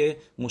چون که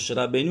موشه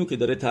ربینو که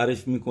داره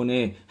تعریف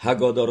میکنه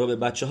هگادا رو به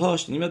بچه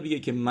هاش نمیاد بگه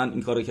که من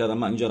این کارو کردم،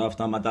 من اینجا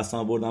رفتم، من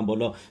دستم بردم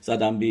بالا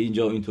زدم به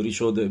اینجا اینطوری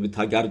شد به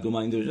تگرگ من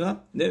اینطوری شد.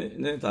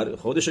 نه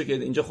خودشو که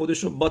اینجا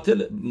خودشو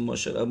باطل.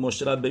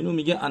 موشه ربینو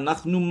میگه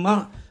انخنو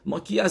ما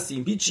کی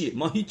هستیم؟ هیچی،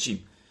 ما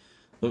هیچیم.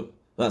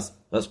 پس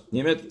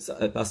نمیاد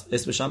پس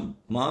اسمش هم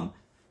ما هم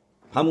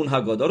همون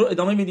هگادا رو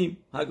ادامه میدیم.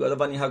 هگادا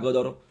ولی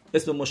هگادا رو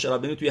اسم موشه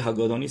ربینو توی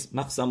هگادا نیست،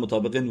 مخصوصا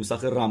مطابق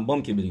نسخ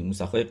رمبام که بریم،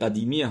 نسخ‌های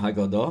قدیمی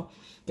هگادا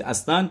که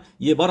اصلا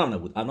یه بارم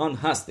نبود الان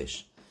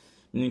هستش.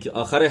 میدونید که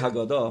آخر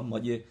هگادا ما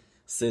یه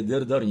صدر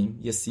داریم،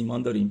 یه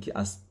سیمان داریم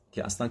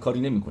که اصلا کاری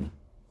نمی‌کنه.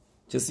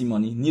 چه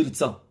سیمانی؟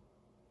 نیرتسا.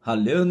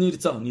 حله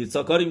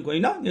نیرتسا کاری می‌کنی؟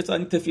 نه، نیرتسا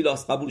این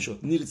تفیلاس قبول شد.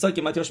 نیرتسا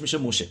که متیاش میشه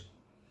موشه.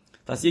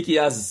 پس یکی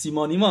از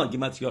سیمانی ما که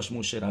متیاش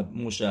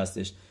موشه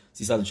هستش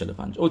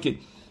 345. اوکی.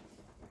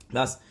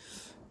 پس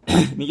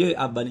میگه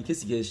اولین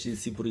کسی که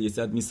سیپور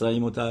یسد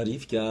میسرائیم رو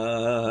تعریف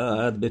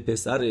کرد به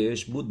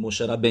پسرش بود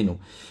موشه ربینو.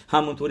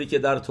 همونطوری که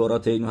در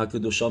تورات اینو حک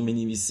دوشا می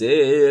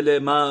نویسه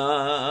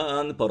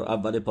لمن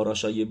اول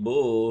پاراشای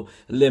بو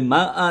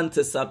لمن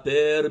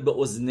تسپر به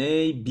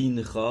اذنی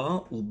بینخا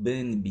و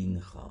بن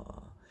بینخا،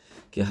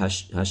 که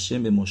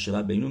هشم به موشه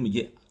ربینو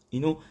میگه،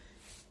 اینو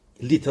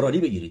لیترالی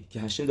بگیرید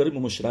که هشم داره به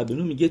موشه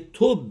ربینو میگه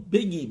تو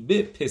بگی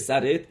به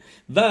پسرت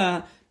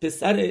و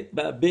پسرت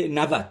و به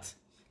نوت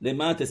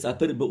لمن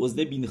تسپر به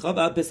اذن بینخا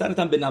و پسرت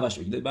هم به نوش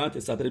بگی لمن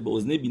تسپر به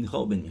اذن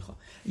بینخا و بنیخا.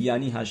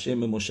 یعنی هشم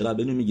به موشه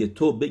ربینو میگه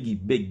تو بگی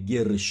به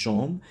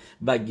گرشوم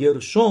و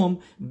گرشوم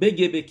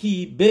بگه به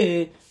کی؟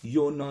 به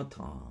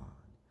یوناتان.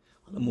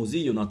 حالا موضوع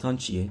یوناتان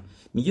چیه؟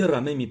 میگه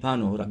رمه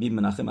میپنو، ربی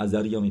مناخم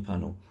عزریا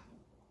میپنو،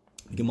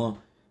 میگه ما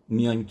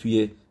میایم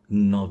توی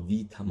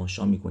ناوی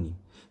تماشا میکنیم.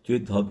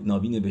 توی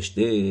ناوی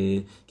نوشته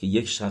که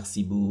یک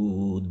شخصی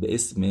بود به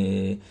اسم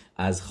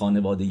از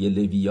خانواده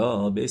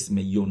لویا به اسم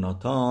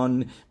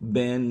یوناتان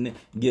بن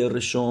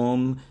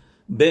گرشوم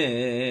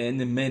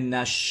بن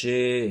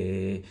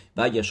منشه،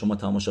 و اگر شما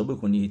تماشا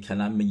بکنید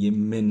کلمه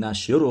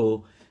منشه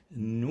رو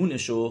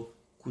نونش رو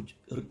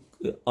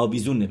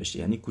آویزون نوشته،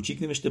 یعنی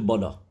کوچیک نوشته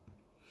بالا.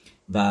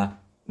 و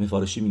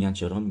مفارشی میگن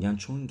چرا؟ میگن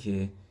چون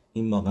که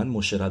این واقعا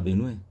موشه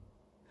ربینوه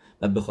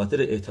و به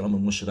خاطر احترام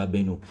موشه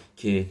ربینو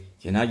که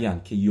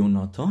نگن که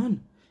یوناتان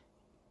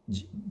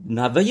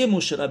نوه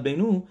موشه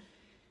ربینو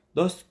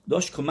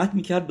داشت کمک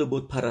میکرد به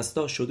بت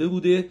پرستا، شده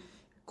بوده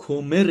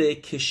کمر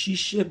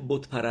کشیش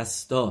بت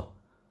پرستا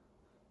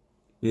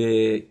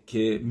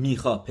که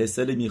میخوا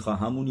پسل میخوا،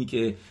 همونی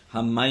که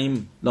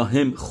همیم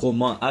لاهم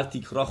خما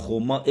ارتیکرا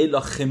خما الا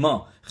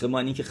خما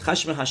یعنی که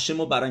خشم هشم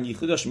رو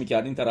برانگیخته داشت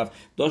میکرد. این طرف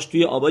داشت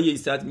توی آبای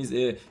ایسات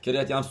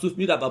کریت یمسوف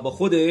میره و با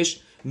خودش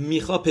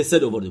میخوا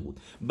پسل آورده بود.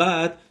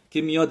 بعد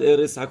که میاد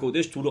ارس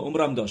حکودش طول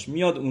عمرم داشت،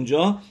 میاد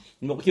اونجا،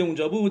 موقعی که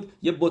اونجا بود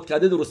یه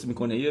بتکده درست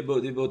میکنه، یه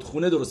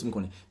بتخونه درست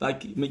میکنه و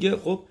میگه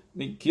خب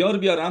کیار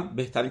بیارم؟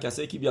 بهترین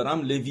کسایی که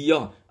بیارم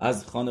لویا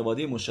از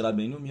خانواده موشه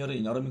ربینو میاره،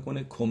 اینا رو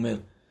میکنه کمر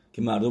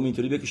که مردم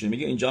اینطوری بکشن.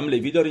 میگه اینجا هم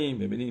لوی داریم،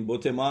 ببینید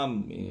بت ما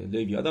هم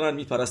لویا دارن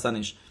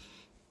میپرستنش.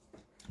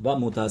 و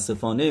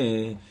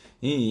متاسفانه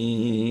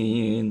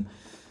این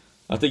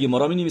حتی که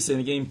مرا می‌نویسه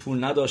میگه این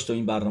پول نداشت و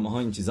این برنامه‌ها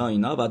این چیزا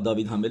اینا، بعد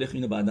داوید هملخ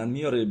اینو بعدن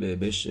میاره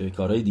بهش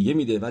کارهای دیگه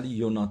میده. ولی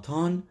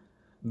یوناتان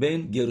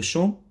بن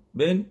گرشوم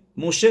بن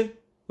موشه،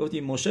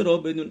 گفتیم موشه رو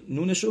به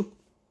نونشو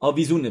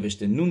آویزون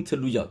نوشته، نون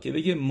تلویا، که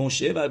بگه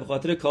موشه و به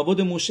خاطر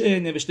کاواد موشه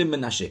نوشته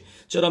منشه.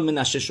 چرا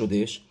منشه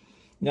شدش؟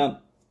 میگم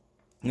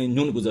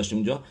نون گذاشتیم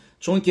اونجا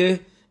چون که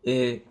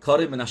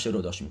کار منشه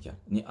رو داشت میکرد،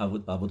 یعنی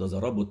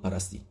عبودازارا بود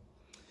پرستی.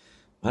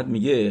 بعد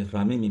میگه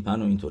رمی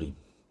میپنو اینطوری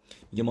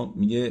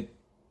میگه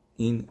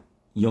این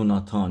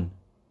یوناتان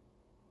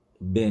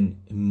بن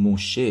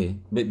موشه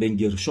بن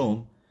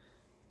گرشوم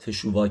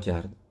تشووا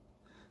کرد.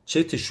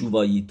 چه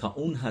تشووایی؟ تا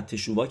اون حد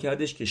تشووا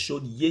کردش که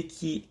شد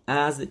یکی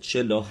از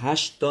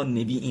 48 تا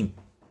نبییم.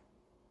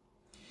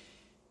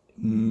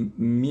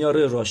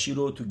 میاره راشی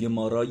رو تو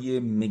گمارای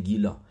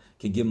مگیلا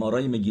که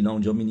گمارای مگیلا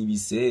اونجا می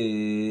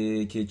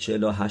نویسه که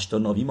 48 تا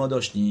نبی ما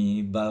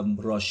داشتیم و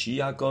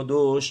راشی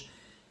اکادوش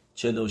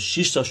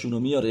 46 تاشونو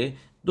میاره،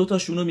 2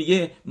 تاشونو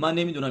میگه من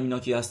نمیدونم اینا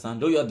کی هستن،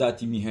 دو یا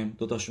دتی میهم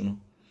 2 تاشونو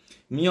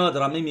میاد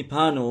رمه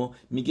میپنو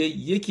میگه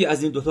یکی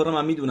از این 2 تا رو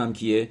من میدونم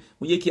کیه،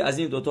 و یکی از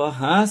این 2 تا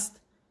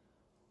هست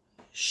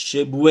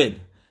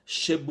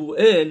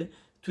شبوئل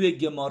توی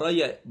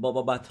گمارای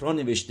بابا بطرا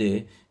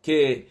نوشته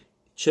که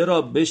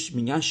چرا بهش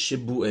میگن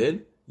شبوئل؟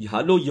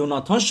 هلو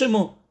یوناتان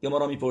شمو،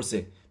 گمارا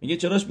میپرسه میگه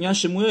چراش میگن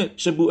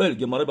شبوئل؟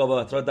 گمارای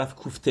بابا بطرا دف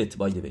کوفتت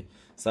بایده به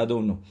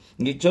 109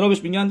 میگه چرا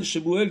بهش میگن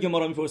شبوئل؟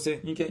 گمارا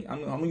میپرسه این که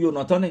همون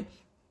یوناتانه.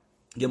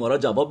 گمارا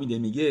جواب میده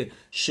میگه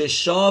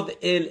ششاو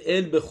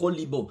ال به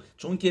خلیبو،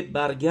 چون که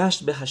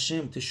برگشت به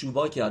هشم،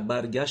 تشووا کرد،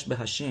 برگشت به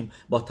هشم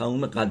با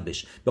تمام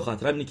قلبش، به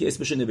خاطر اینه که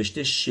اسمش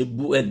نوشته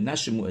شبوئل نه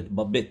شموئل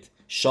با بت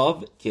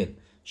شاو کل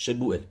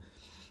شبوئل.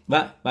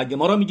 و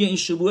گمارا میگه این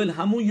شبوئل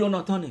همون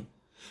یوناتانه.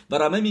 و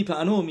رمه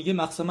میپنو میگه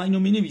مقصد من اینو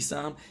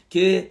مینویسم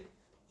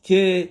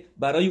که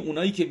برای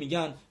اونایی که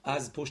میگن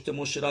از پشت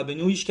موشه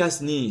ربینو هیچ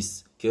کس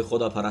نیست که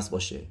خدا پرست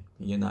باشه،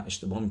 میگه نه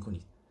اشتباه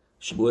میکنید،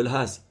 شبوئل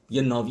هست،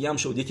 یه ناوی هم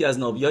شد، یکی از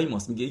ناویای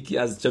ماست، میگه یکی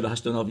از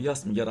 48 ناوی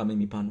هست. میگه رمه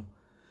میپنو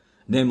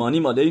نعمانی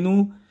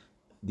مالینو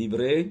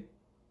دیبره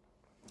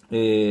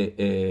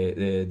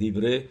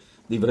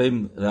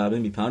رمه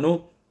میپنو.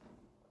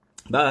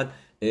 بعد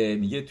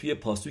میگه توی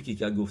پاسوکی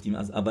که گفتیم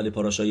از اول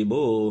پاراشای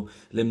بو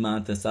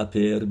لمن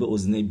تسپر به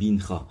اذن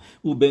بینخا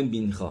او بن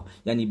بینخا،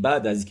 یعنی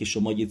بعد از اینکه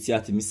شما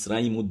یتیت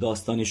میسرائیم و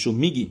داستانشو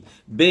میگید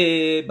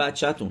به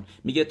بچه‌تون،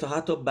 میگه تا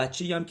حتی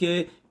بچه‌ای هم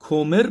که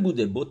کمر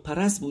بوده، بت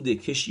پرست بوده،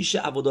 کشیش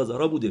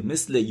عبادازارا بوده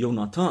مثل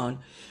یوناتان،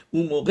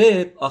 اون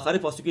موقع آخر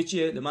پاسوک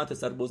چیه؟ لمن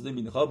تسپر به اذن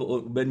بینخا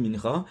و بن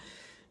بینخا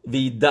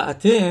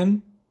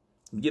ویدعتم،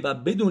 میگه و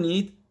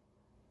بدونید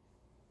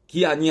کی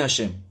یعنی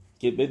هشم،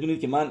 که بدونید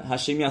که من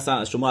هشمی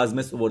هستم، شما از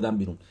مصر آوردم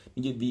بیرون.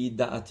 میگه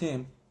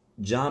ویدعتم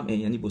جمع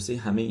یعنی بوسه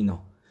همه اینا.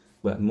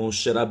 و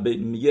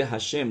میگه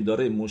هشم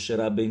داره موشه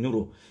ربینو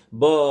رو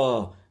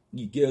با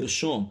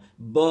گرشوم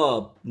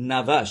با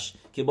نوش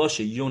که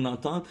باشه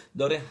یوناتان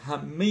داره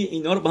همه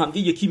اینا رو با هم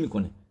یکی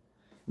میکنه.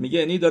 میگه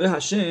یعنی داره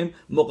هشم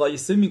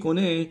مقایسه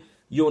میکنه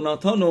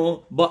یوناتان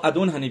رو با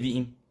ادون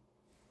هنوییم.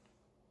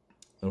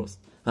 درست.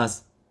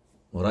 پس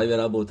مرای و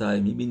ربوتای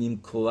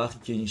میبینیم کوخی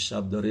که این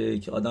شب داره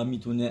که آدم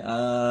میتونه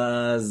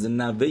از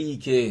نوهی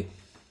که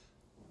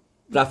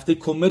رفته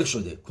کمر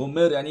شده،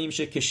 کمر یعنی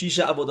میشه کشیش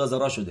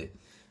عبادازارا شده،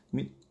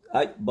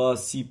 با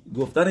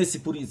گفتن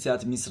سیپور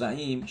یציאת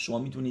میسرعیم شما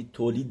میتونید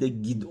تولید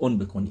گیدئون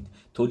بکنید،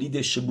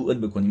 تولید شبوئل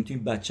بکنید،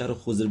 میتونید بچه رو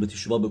خضر به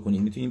تشوع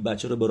بکنید، میتونید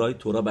بچه رو به راه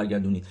تورا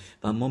برگردونید.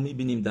 و ما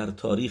میبینیم در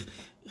تاریخ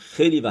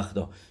خیلی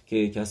وقتا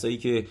که کسایی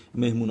که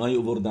مهمونای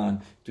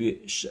آوردن توی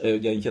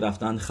یعنی که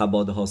رفتن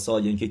خبادهاسا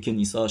یعنی که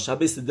کنیسا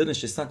شب صدر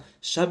نشستن،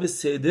 شب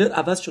صدر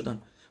عوض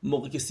شدن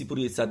موقعی که سیپور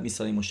یציאת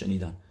میسرعیم رو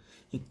شنیدن.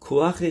 این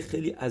کوخ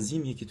خیلی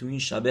عظیمیه که تو این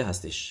شبه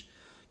هستش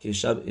که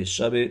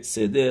شب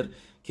صدر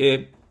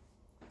که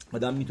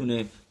آدم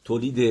میتونه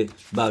تولید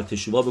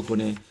برتشوبا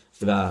بکنه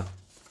و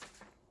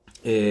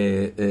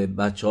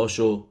بچه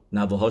هاشو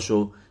نوه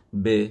هاشو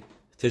به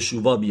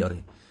تشوبا بیاره.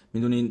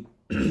 میدونین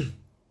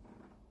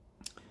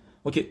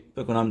اوکی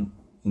بکنم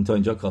این تا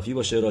اینجا کافی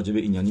باشه راجع به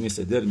اینیانیم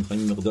صدر.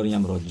 میخوایم مقداری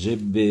هم راجع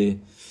به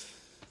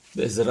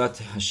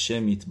عزت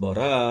هشم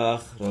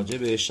یتبارک راجع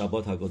به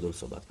شبات هگادول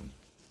صحبت کنیم.